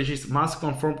 All strategies must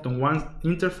conform to one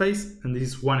interface, and this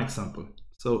is one example.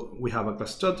 So we have a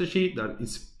class strategy that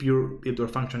is pure virtual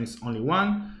function is only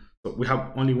one. So we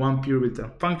have only one pure virtual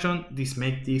function. This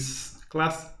makes this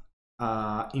class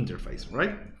interface,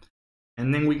 right?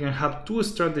 And then we can have 2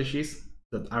 strategies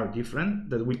that are different,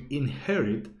 that will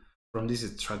inherit from this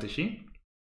strategy,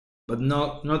 but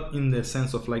not in the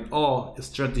sense of like, oh,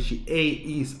 strategy A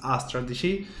is a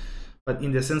strategy, but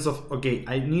in the sense of, okay,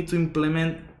 I need to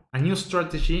implement a new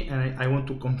strategy and I want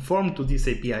to conform to this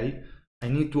API. I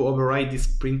need to override this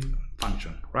print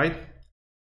function, right?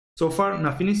 So far,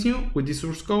 nothing is new with this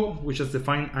source code. We just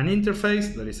define an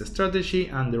interface that is a strategy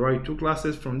and derive two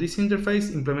classes from this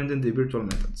interface, implementing the virtual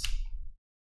methods.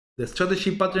 The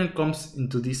strategy pattern comes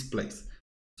into this place.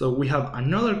 So we have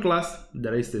another class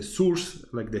that is the source,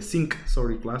 like the sync,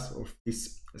 class of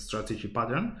this strategy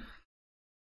pattern.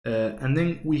 And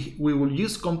then we will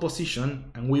use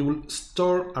composition and we will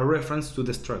store a reference to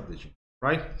the strategy,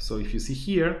 right? So if you see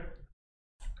here,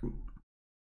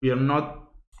 we are not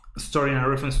storing a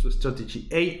reference to strategy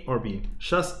A or B,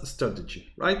 just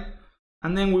strategy, right?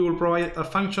 And then we will provide a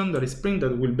function that is print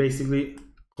that will basically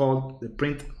call the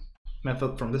print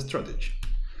method from the strategy.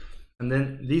 And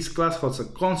then this class has a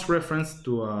const reference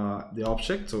to the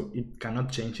object, so it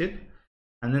cannot change it.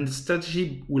 And then the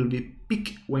strategy will be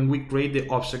picked when we create the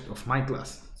object of my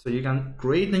class. So you can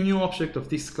create a new object of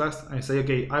this class and say,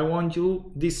 okay, I want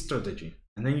you this strategy.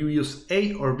 And then you use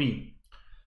A or B.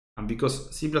 And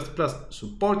because C++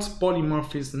 supports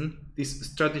polymorphism, this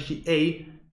strategy A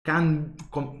can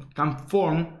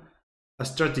form a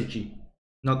strategy,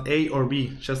 not A or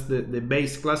B, just the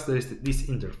base class that is this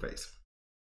interface.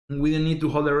 And we don't need to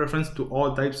hold a reference to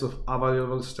all types of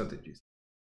available strategies.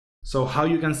 So how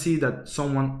you can see that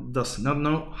someone does not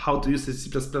know how to use the C++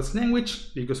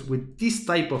 language, because with this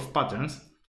type of patterns,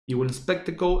 you will inspect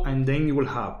the code and then you will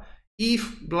have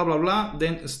if blah blah blah,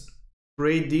 then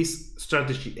create this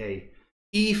strategy A.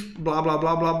 If blah blah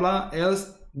blah blah blah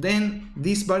else, then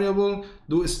this variable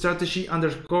do strategy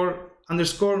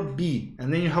underscore B,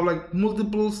 and then you have like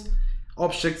multiple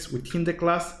objects within the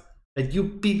class that you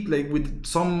pick like with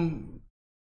some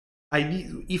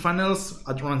ID if and else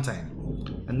at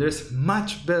runtime. And there's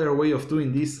much better way of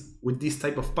doing this with this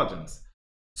type of patterns.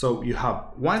 So you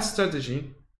have one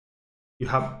strategy, you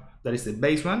have that is the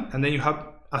base one, and then you have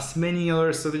as many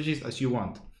other strategies as you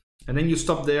want. And then you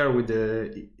stop there with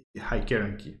the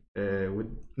hierarchy, with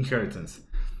inheritance.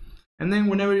 And then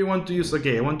whenever you want to use,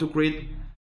 okay, I want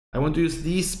to use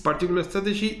this particular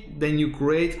strategy, then you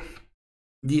create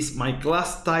this my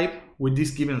class type with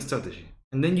this given strategy.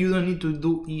 And then you don't need to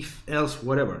do if, else,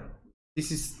 whatever.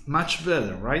 This is much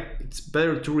better, right? It's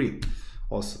better to read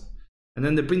also. And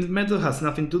then the print method has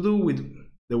nothing to do with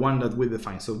the one that we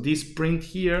define. So this print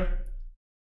here,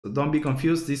 so don't be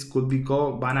confused, this could be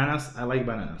called bananas. I like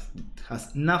bananas. It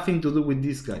has nothing to do with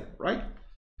this guy, right?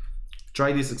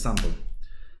 Try this example.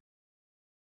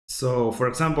 So for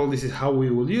example, this is how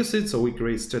we will use it. So we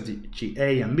create strategy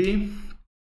A and B,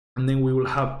 and then we will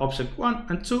have object 1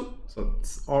 and 2. So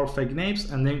it's all fake names,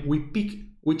 and then we pick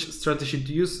which strategy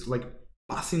to use, like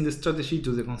passing the strategy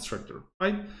to the constructor,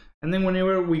 right? And then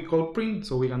whenever we call print,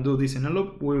 so we can do this in a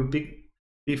loop, we will pick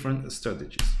different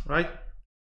strategies, right?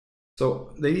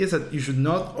 So the idea is that you should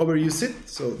not overuse it.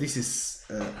 So this is,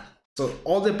 so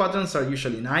all the patterns are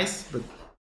usually nice, but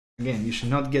again, you should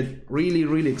not get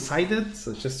really excited.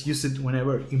 So just use it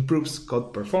whenever it improves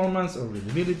code performance or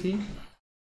readability.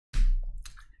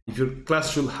 If your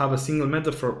class should have a single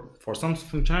method for some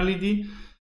functionality,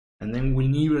 and then we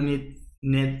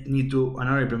need to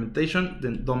another implementation,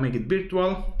 then don't make it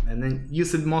virtual, and then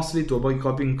use it mostly to avoid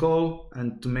copying code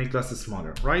and to make classes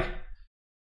smaller, right?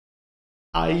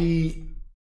 I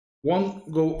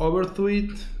won't go over to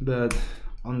it, but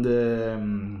on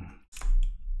the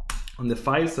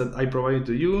files that I provided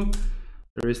to you,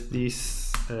 there is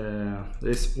this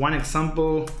there's one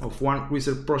example of one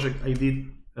research project I did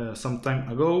some time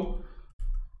ago.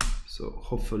 So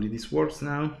hopefully this works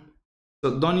now.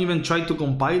 So don't even try to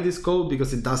compile this code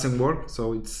because it doesn't work.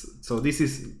 So this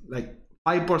is like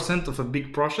 5% of a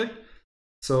big project.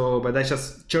 So but I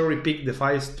just cherry pick the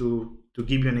files to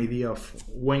give you an idea of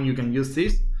when you can use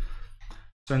this.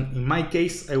 So in my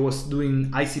case, I was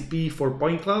doing ICP for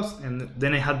point clouds, and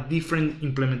then I had different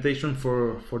implementation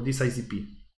for this ICP.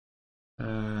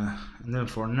 And then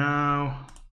for now,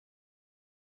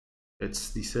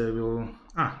 let's disable.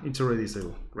 It's already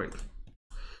disabled. Great.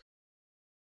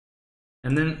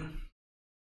 And then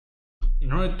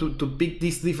in order to pick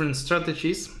these different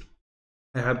strategies,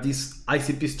 I have this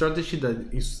ICP strategy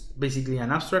that is basically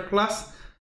an abstract class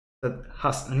that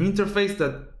has an interface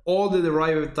that all the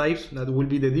derived types that will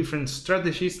be the different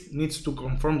strategies needs to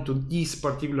conform to this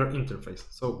particular interface.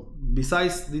 So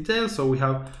besides details, so we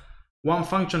have one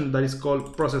function that is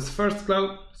called process first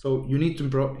cloud. So you need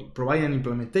to provide an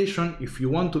implementation if you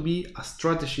want to be a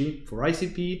strategy for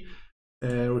ICP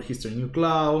register new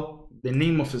class, the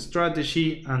name of the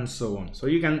strategy, and so on. So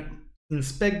you can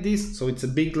inspect this. So it's a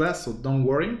big class, so don't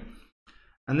worry.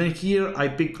 And then here I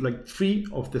picked like 3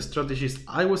 of the strategies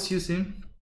I was using.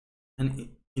 And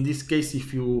in this case,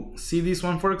 if you see this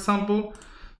one, for example,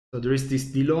 so there is this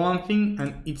DLOAN thing,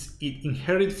 and it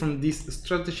inherited from this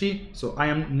strategy. So I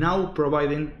am now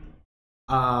providing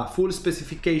a full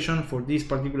specification for this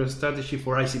particular strategy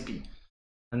for ICP.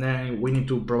 And then we need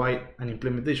to provide an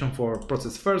implementation for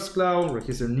process first clause,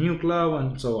 register new clause,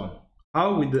 and so on.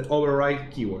 How? With the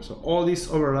override keyword. So all these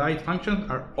override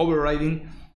functions are overriding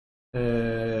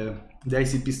the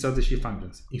ICP strategy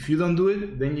functions. If you don't do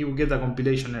it, then you get a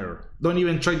compilation error. Don't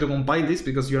even try to compile this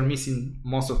because you're missing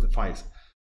most of the files.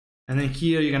 And then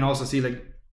here you can also see like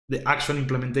the actual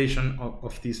implementation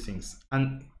of these things.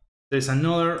 And there's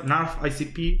another NARF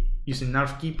ICP using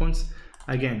NARF key points.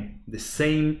 Again, the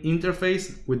same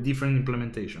interface with different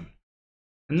implementation.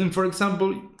 And then, for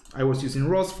example, I was using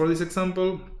ROS for this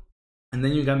example, and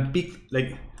then you can pick,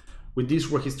 like with this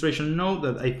registration node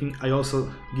that I think I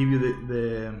also give you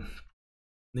the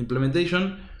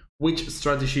implementation, which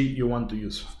strategy you want to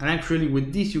use. And actually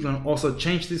with this, you can also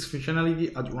change this functionality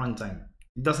at runtime.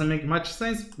 It doesn't make much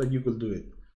sense, but you could do it.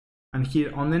 And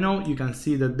here on the node, you can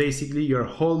see that basically you're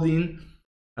holding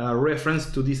a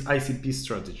reference to this ICP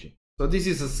strategy. So this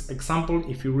is an example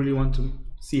if you really want to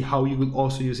see how you could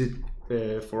also use it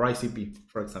for ICP,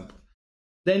 for example.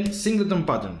 Then singleton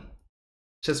pattern.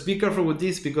 Just be careful with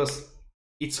this because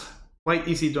it's quite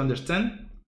easy to understand,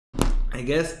 I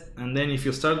guess. And then if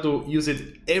you start to use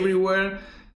it everywhere,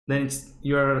 then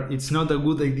it's not a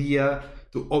good idea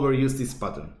to overuse this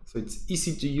pattern. So it's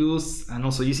easy to use and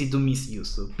also easy to misuse.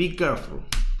 So be careful.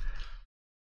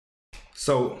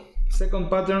 So second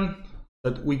pattern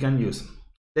that we can use.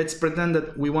 Let's pretend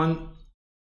that we want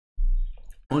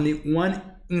only one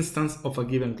instance of a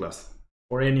given class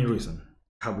for any reason.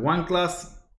 Have one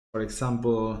class, for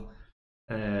example,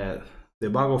 the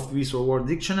bag of Vizzo word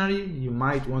dictionary you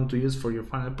might want to use for your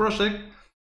final project,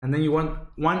 and then you want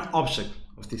one object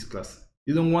of this class.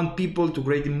 You don't want people to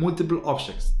create multiple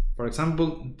objects. For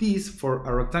example, this for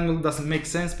a rectangle doesn't make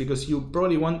sense because you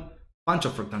probably want a bunch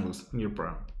of rectangles in your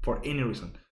program for any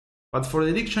reason. But for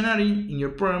the dictionary in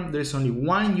your program, there's only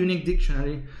one unique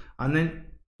dictionary, and then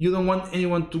you don't want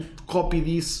anyone to copy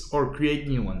this or create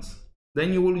new ones.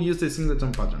 Then you will use the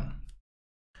singleton pattern.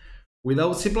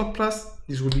 Without C++,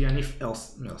 this would be an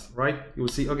if-else, right? You will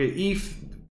see, okay, if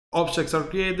objects are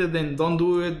created, then don't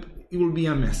do it, it will be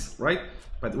a mess, right?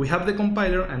 But we have the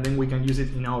compiler, and then we can use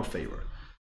it in our favor,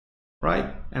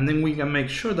 right? And then we can make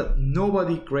sure that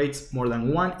nobody creates more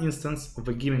than one instance of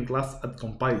a given class at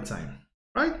compile time,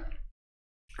 right?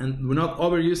 And do not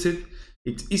overuse it.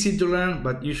 It's easy to learn,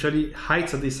 but usually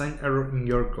hides a design error in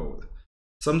your code.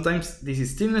 Sometimes this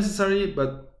is still necessary,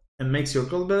 and makes your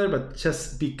code better, but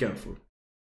just be careful.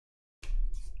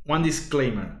 One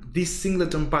disclaimer: this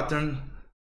singleton pattern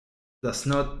does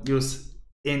not use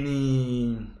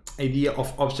any idea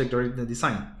of object-oriented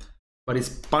design, but it's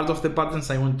part of the patterns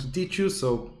I want to teach you,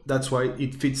 so that's why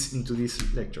it fits into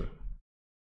this lecture.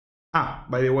 Ah,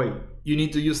 by the way, you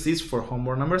need to use this for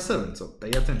homework number 7, so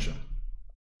pay attention.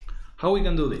 How we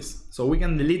can do this? So we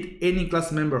can delete any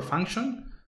class member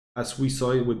function, as we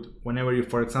saw it with whenever you,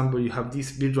 for example, you have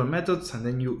these virtual methods and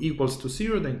then you equals to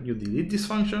 0, then you delete this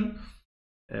function.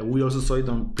 We also saw it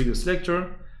on previous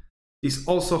lecture. This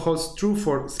also holds true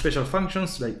for special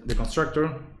functions like the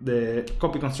constructor, the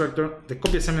copy constructor, the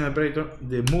copy assignment operator,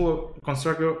 the move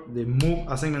constructor, the move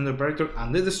assignment operator,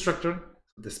 and the destructor.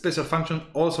 The special function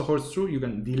also holds true. You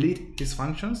can delete these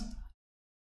functions.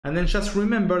 And then just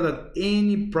remember that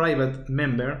any private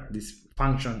member, this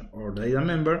function or data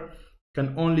member,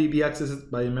 can only be accessed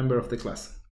by a member of the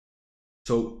class.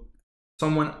 So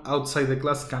someone outside the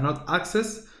class cannot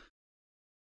access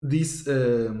this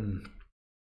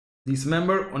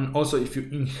member, and also if you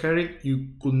inherit, you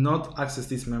could not access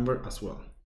this member as well,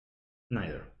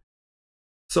 neither.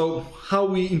 So how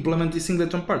we implement this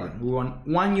singleton pattern? We want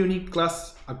one unique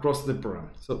class across the program.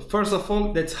 So first of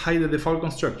all, let's hide the default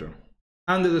constructor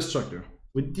and the destructor.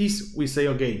 With this, we say,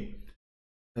 okay,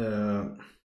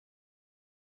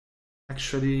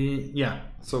 actually, yeah,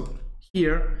 so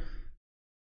here,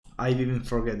 I didn't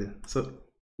forget it. So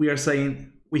we are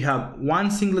saying we have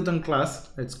one singleton class,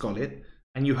 let's call it,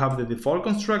 and you have the default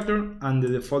constructor and the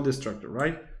default destructor,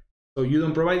 right? So you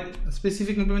don't provide a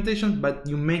specific implementation, but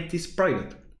you make this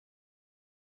private.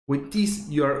 With this,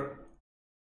 you're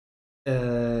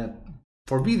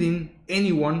forbidding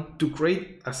anyone to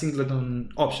create a singleton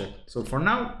object. So for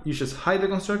now, you just hide the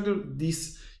constructor.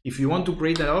 This, if you want to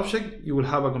create an object, you will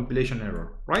have a compilation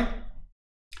error, right?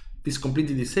 This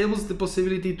completely disables the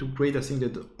possibility to create a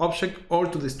singleton object or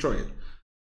to destroy it.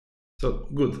 So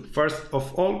good. First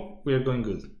of all, we are going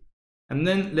good. And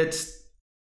then let's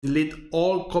delete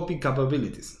all copy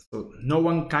capabilities. So no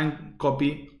one can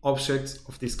copy objects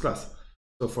of this class.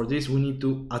 So for this, we need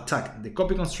to attack the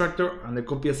copy constructor and the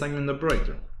copy assignment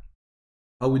operator.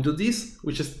 How we do this?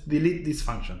 We just delete this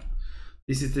function.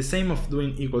 This is the same of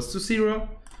doing equals to 0.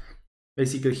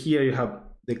 Basically here you have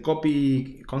the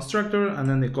copy constructor and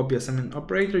then the copy assignment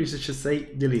operator. You should just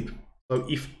say delete. So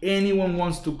if anyone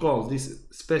wants to call these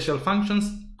special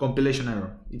functions, compilation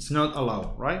error. It's not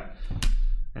allowed, right?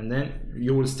 And then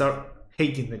you will start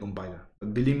hating the compiler.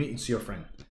 But believe me, it's your friend.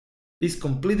 This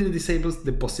completely disables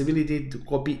the possibility to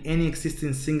copy any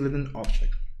existing singleton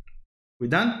object. We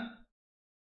done?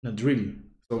 Not really.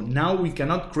 So now we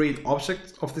cannot create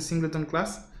objects of the singleton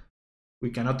class.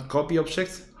 We cannot copy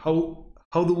objects. How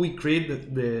do we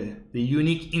create the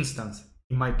unique instance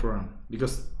in my program?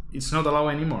 Because it's not allowed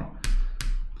anymore.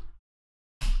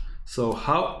 So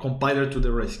how? Compiler to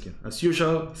the rescue. As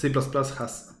usual, C++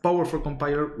 has a powerful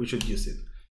compiler, we should use it.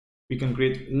 We can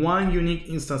create one unique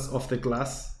instance of the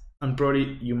class, and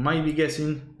probably you might be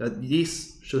guessing that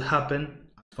this should happen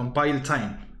at compile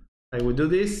time. I will do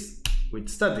this with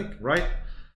static, right?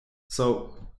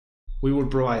 So we will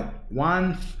provide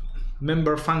one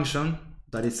member function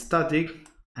that is static,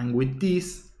 and with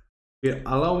this, we are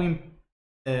allowing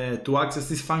to access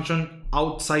this function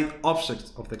outside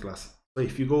objects of the class. So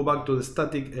if you go back to the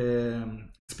static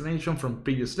explanation from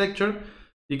previous lecture,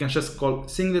 you can just call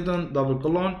singleton double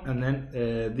colon and then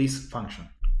this function.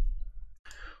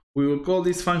 We will call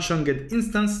this function get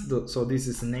instance. So this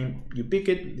is the name you pick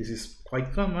it. This is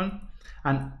quite common,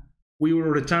 and we will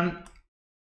return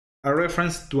a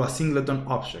reference to a singleton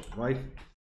object, right?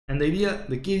 And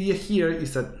the key idea here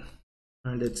is that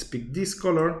let's pick this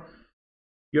color.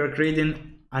 You are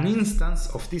creating an instance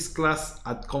of this class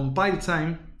at compile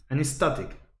time, and it's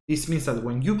static. This means that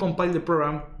when you compile the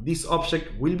program, this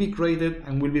object will be created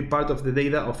and will be part of the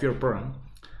data of your program.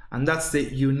 And that's the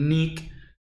unique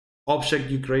object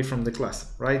you create from the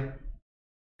class, right?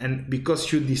 And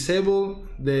because you disable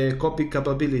the copy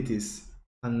capabilities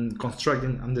and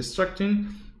constructing and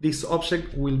destructing, this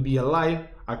object will be alive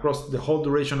across the whole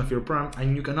duration of your program,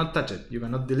 and you cannot touch it. You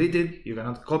cannot delete it, you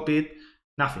cannot copy it,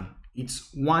 nothing.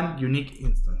 It's one unique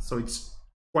instance. So it's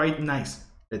quite nice,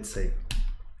 let's say.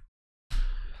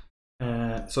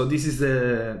 So this is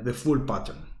the full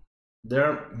pattern. There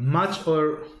are much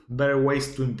other better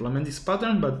ways to implement this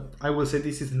pattern, but I will say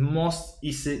this is the most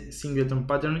easy singleton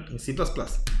pattern in C++.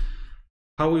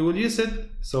 How we will use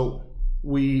it? So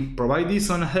we provide this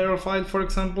on a header file, for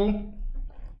example,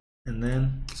 and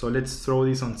then so let's throw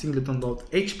this on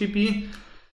singleton.hpp,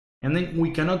 and then we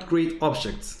cannot create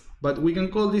objects, but we can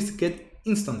call this get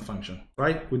instant function,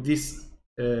 right? With this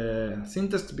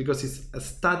syntax, because it's a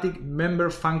static member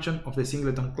function of the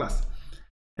singleton class.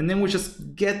 And then we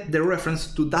just get the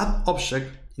reference to that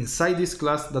object inside this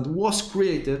class that was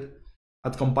created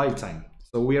at compile time.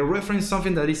 So we are referencing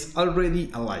something that is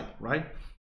already alive, right?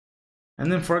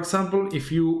 And then, for example,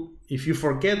 if you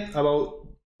forget about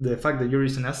the fact that you're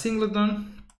using a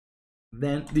singleton,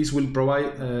 then this will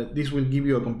provide this will give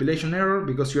you a compilation error,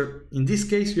 because in this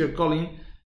case you're calling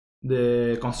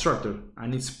the constructor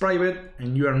and it's private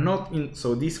and you are not in,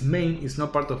 so this main is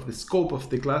not part of the scope of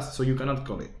the class, so you cannot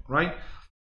call it, right?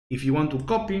 If you want to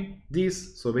copy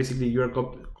this, so basically you are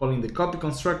calling the copy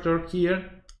constructor here,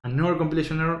 another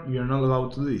compilation error, you are not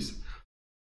allowed to do this.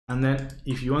 And then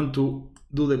if you want to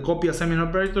do the copy assignment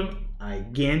operator,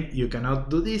 again you cannot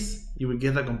do this, you will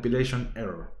get a compilation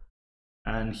error.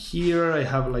 And here I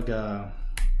have like a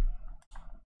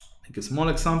small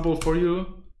example for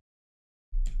you.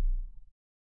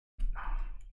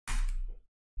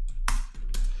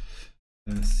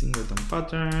 Singleton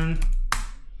pattern.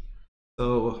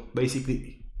 So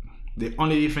basically the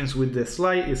only difference with the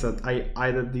slide is that I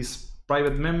added this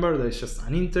private member that is just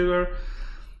an integer,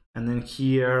 and then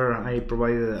here I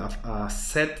provided a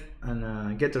set and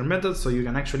a getter method, so you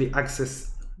can actually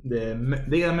access the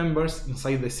data members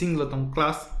inside the singleton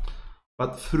class,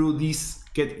 but through this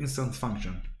get instance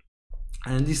function.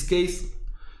 And in this case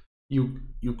you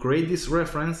create this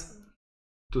reference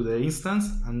to the instance,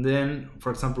 and then, for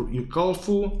example, you call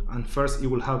foo, and first it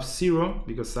will have 0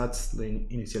 because that's the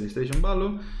initialization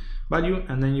value,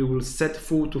 and then you will set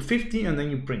foo to 50 and then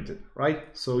you print it, right?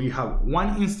 So you have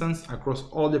one instance across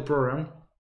all the program,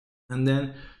 and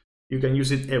then you can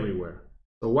use it everywhere.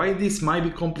 So why this might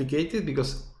be complicated?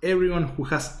 Because everyone who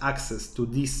has access to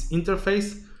this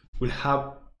interface will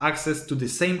have access to the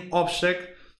same object,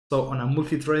 So on a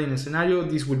multi-threading scenario,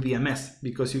 this will be a mess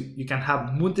because you can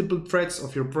have multiple threads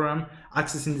of your program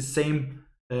accessing the same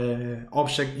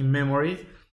object in memory.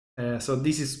 So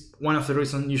this is one of the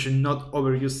reasons you should not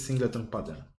overuse singleton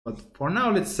pattern. But for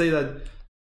now, let's say that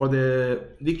for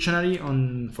the dictionary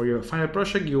for your final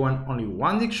project, you want only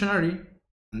one dictionary,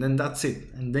 and then that's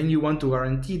it. And then you want to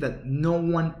guarantee that no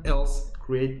one else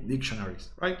create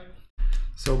dictionaries, right?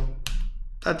 So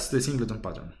that's the singleton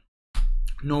pattern.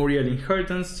 No real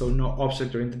inheritance, so no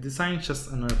object-oriented design,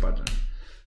 just another pattern.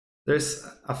 There's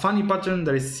a funny pattern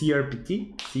that is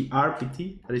CRPT,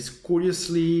 that is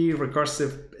curiously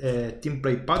recursive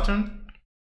template pattern.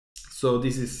 So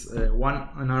this is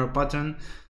another pattern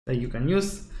that you can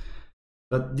use.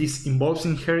 But this involves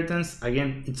inheritance.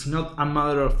 Again, it's not a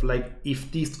matter of like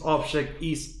if this object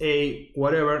is a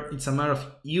whatever, it's a matter of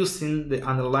using the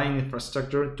underlying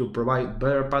infrastructure to provide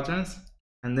better patterns.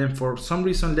 And then for some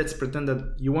reason, let's pretend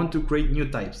that you want to create new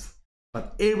types.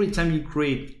 But every time you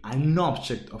create an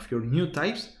object of your new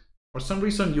types, for some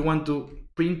reason you want to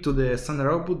print to the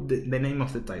standard output the name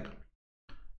of the type.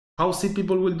 How C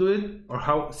people will do it, or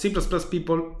how C++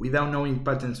 people without knowing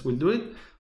patterns will do it,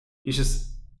 you just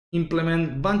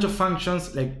implement a bunch of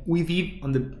functions like we did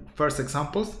on the first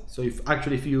examples. So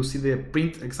if you see the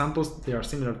print examples, they are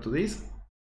similar to this.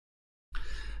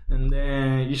 And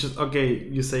then you just,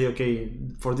 you say, okay,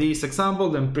 for this example,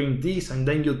 then print this, and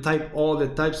then you type all the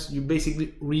types. You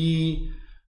basically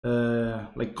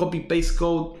like copy paste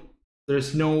code.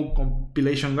 There's no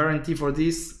compilation guarantee for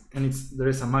this, and there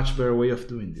is a much better way of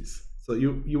doing this. So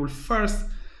you will first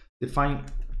define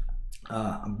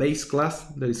a base class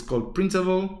that is called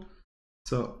printable.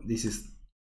 So this is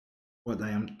what I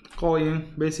am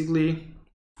calling basically,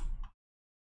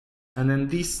 and then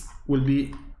this will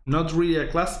be not really a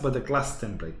class, but a class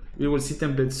template. We will see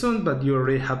templates soon, but you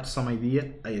already have some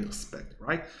idea, I expect,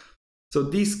 right? So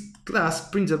this class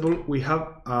printable, we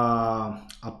have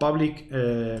a public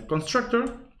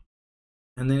constructor,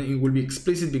 and then it will be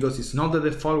explicit because it's not the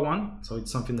default one, so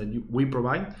it's something that we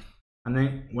provide. And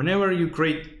then whenever you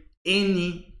create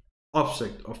any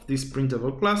object of this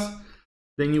printable class,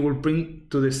 then you will print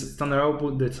to the standard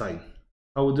output the type.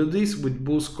 I will do this with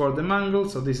boost core demangle,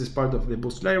 so this is part of the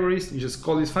boost libraries. You just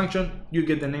call this function, you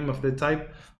get the name of the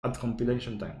type at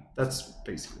compilation time. That's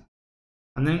basically.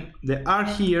 And then the R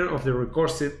here of the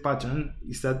recursive pattern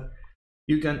is that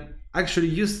you can actually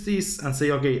use this and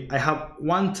say, okay, I have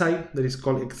one type that is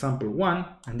called example1,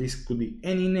 and this could be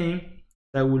any name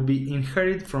that will be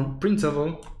inherited from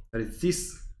printable, that is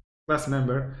this class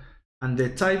member, and the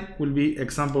type will be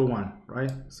example1,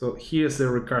 right? So here's the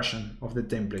recursion of the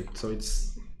template. So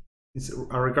it's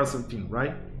a recursive thing,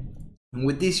 right? And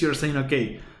with this, you're saying,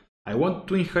 okay, I want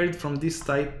to inherit from this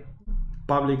type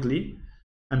publicly,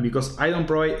 and because I don't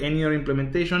provide any other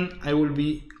implementation, I will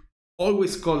be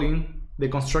always calling the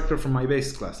constructor from my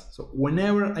base class. So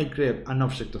whenever I create an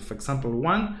object of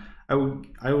example1, I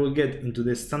will get into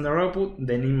the standard output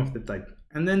the name of the type,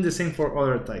 and then the same for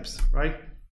other types, right?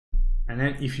 And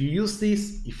then if you use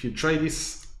this, if you try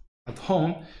this at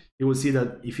home, you will see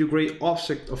that if you create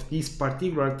object of these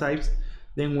particular types,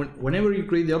 then whenever you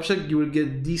create the object, you will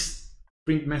get this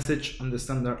print message on the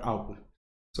standard output.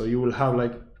 So you will have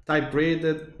like type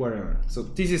created, whatever. So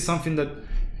this is something that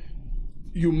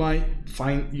you might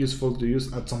find useful to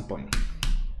use at some point.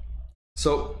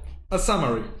 So a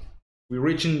summary, we're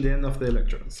reaching the end of the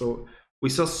lecture. So we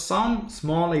saw some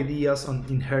small ideas on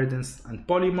inheritance and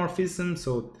polymorphism.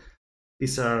 So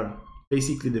these are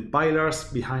basically the pillars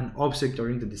behind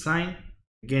object-oriented design.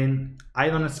 Again, I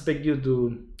don't expect you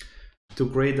to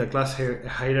create a class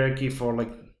hierarchy for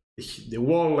like the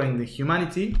world and the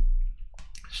humanity.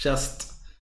 Just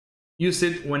use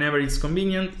it whenever it's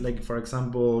convenient, like for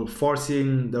example,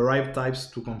 forcing the right types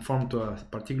to conform to a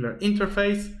particular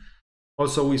interface.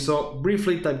 Also, we saw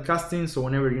briefly typecasting, so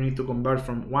whenever you need to convert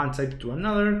from one type to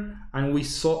another, and we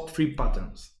saw 3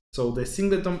 patterns. So the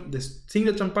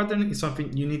singleton pattern is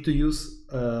something you need to use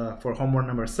for homework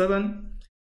number 7.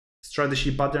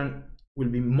 Strategy pattern will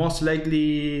be most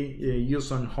likely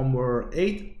used on homework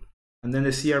 8, and then the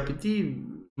CRPT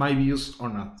might be used or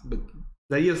not. But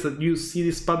the idea is that you see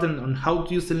this pattern on how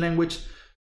to use the language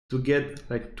to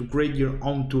create your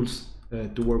own tools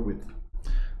to work with.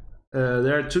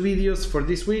 There are 2 videos for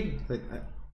this week,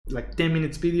 like 10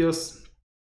 minutes videos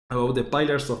about the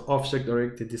pillars of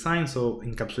object-oriented design, so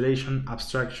encapsulation,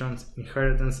 abstractions,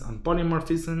 inheritance, and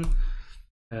polymorphism.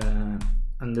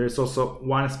 And there's also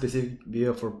one specific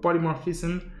video for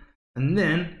polymorphism. And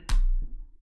then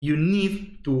you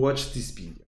need to watch this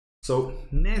video. So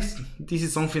next, this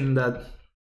is something that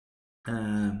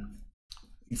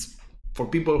is for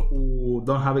people who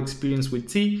don't have experience with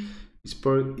C, it's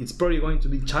probably going to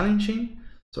be challenging.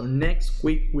 So next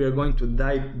week we are going to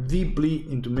dive deeply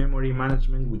into memory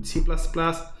management with C++,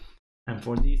 and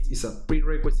for this is a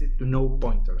prerequisite to know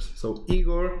pointers. So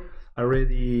Igor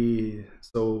already,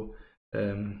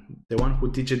 the one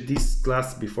who teaches this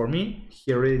class before me,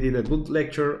 he already did a good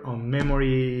lecture on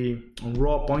memory, on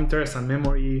raw pointers and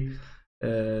memory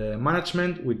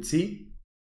management with C,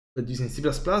 but using C++.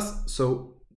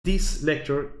 So this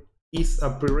lecture is a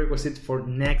prerequisite for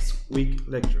next week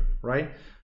lecture, right?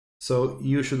 So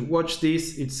you should watch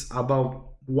this. It's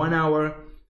about 1 hour.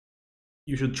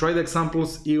 You should try the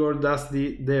examples Igor does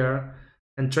there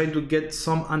and try to get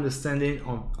some understanding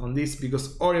on this,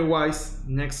 because otherwise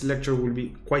next lecture will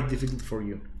be quite difficult for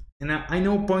you. And I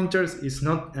know pointers is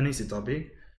not an easy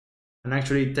topic, and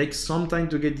actually it takes some time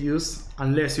to get used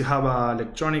unless you have an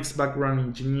electronics background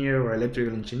engineer or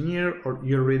electrical engineer, or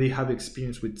you already have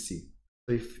experience with C.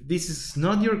 So if this is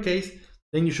not your case,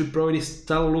 then you should probably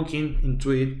start looking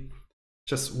into it.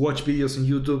 Just watch videos on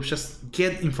YouTube, just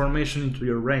get information into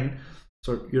your brain,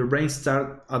 so your brain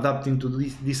start adapting to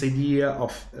this idea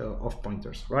of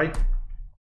pointers, right?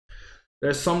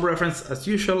 There's some reference as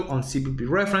usual on CPP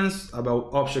reference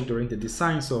about object-oriented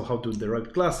design, so how to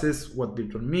derive classes, what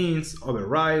virtual means,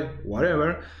 override,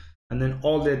 whatever, and then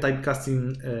all the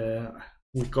typecasting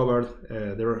we covered,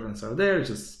 the references are there. You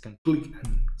just can click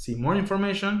and see more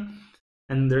information.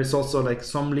 And there's also like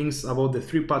some links about the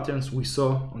 3 patterns we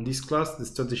saw on this class, the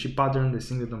strategy pattern, the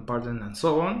singleton pattern, and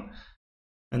so on.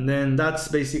 And then that's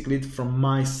basically it from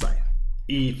my side.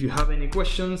 If you have any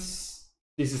questions,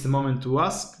 this is the moment to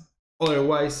ask.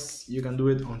 Otherwise, you can do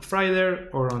it on Friday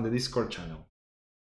or on the Discord channel.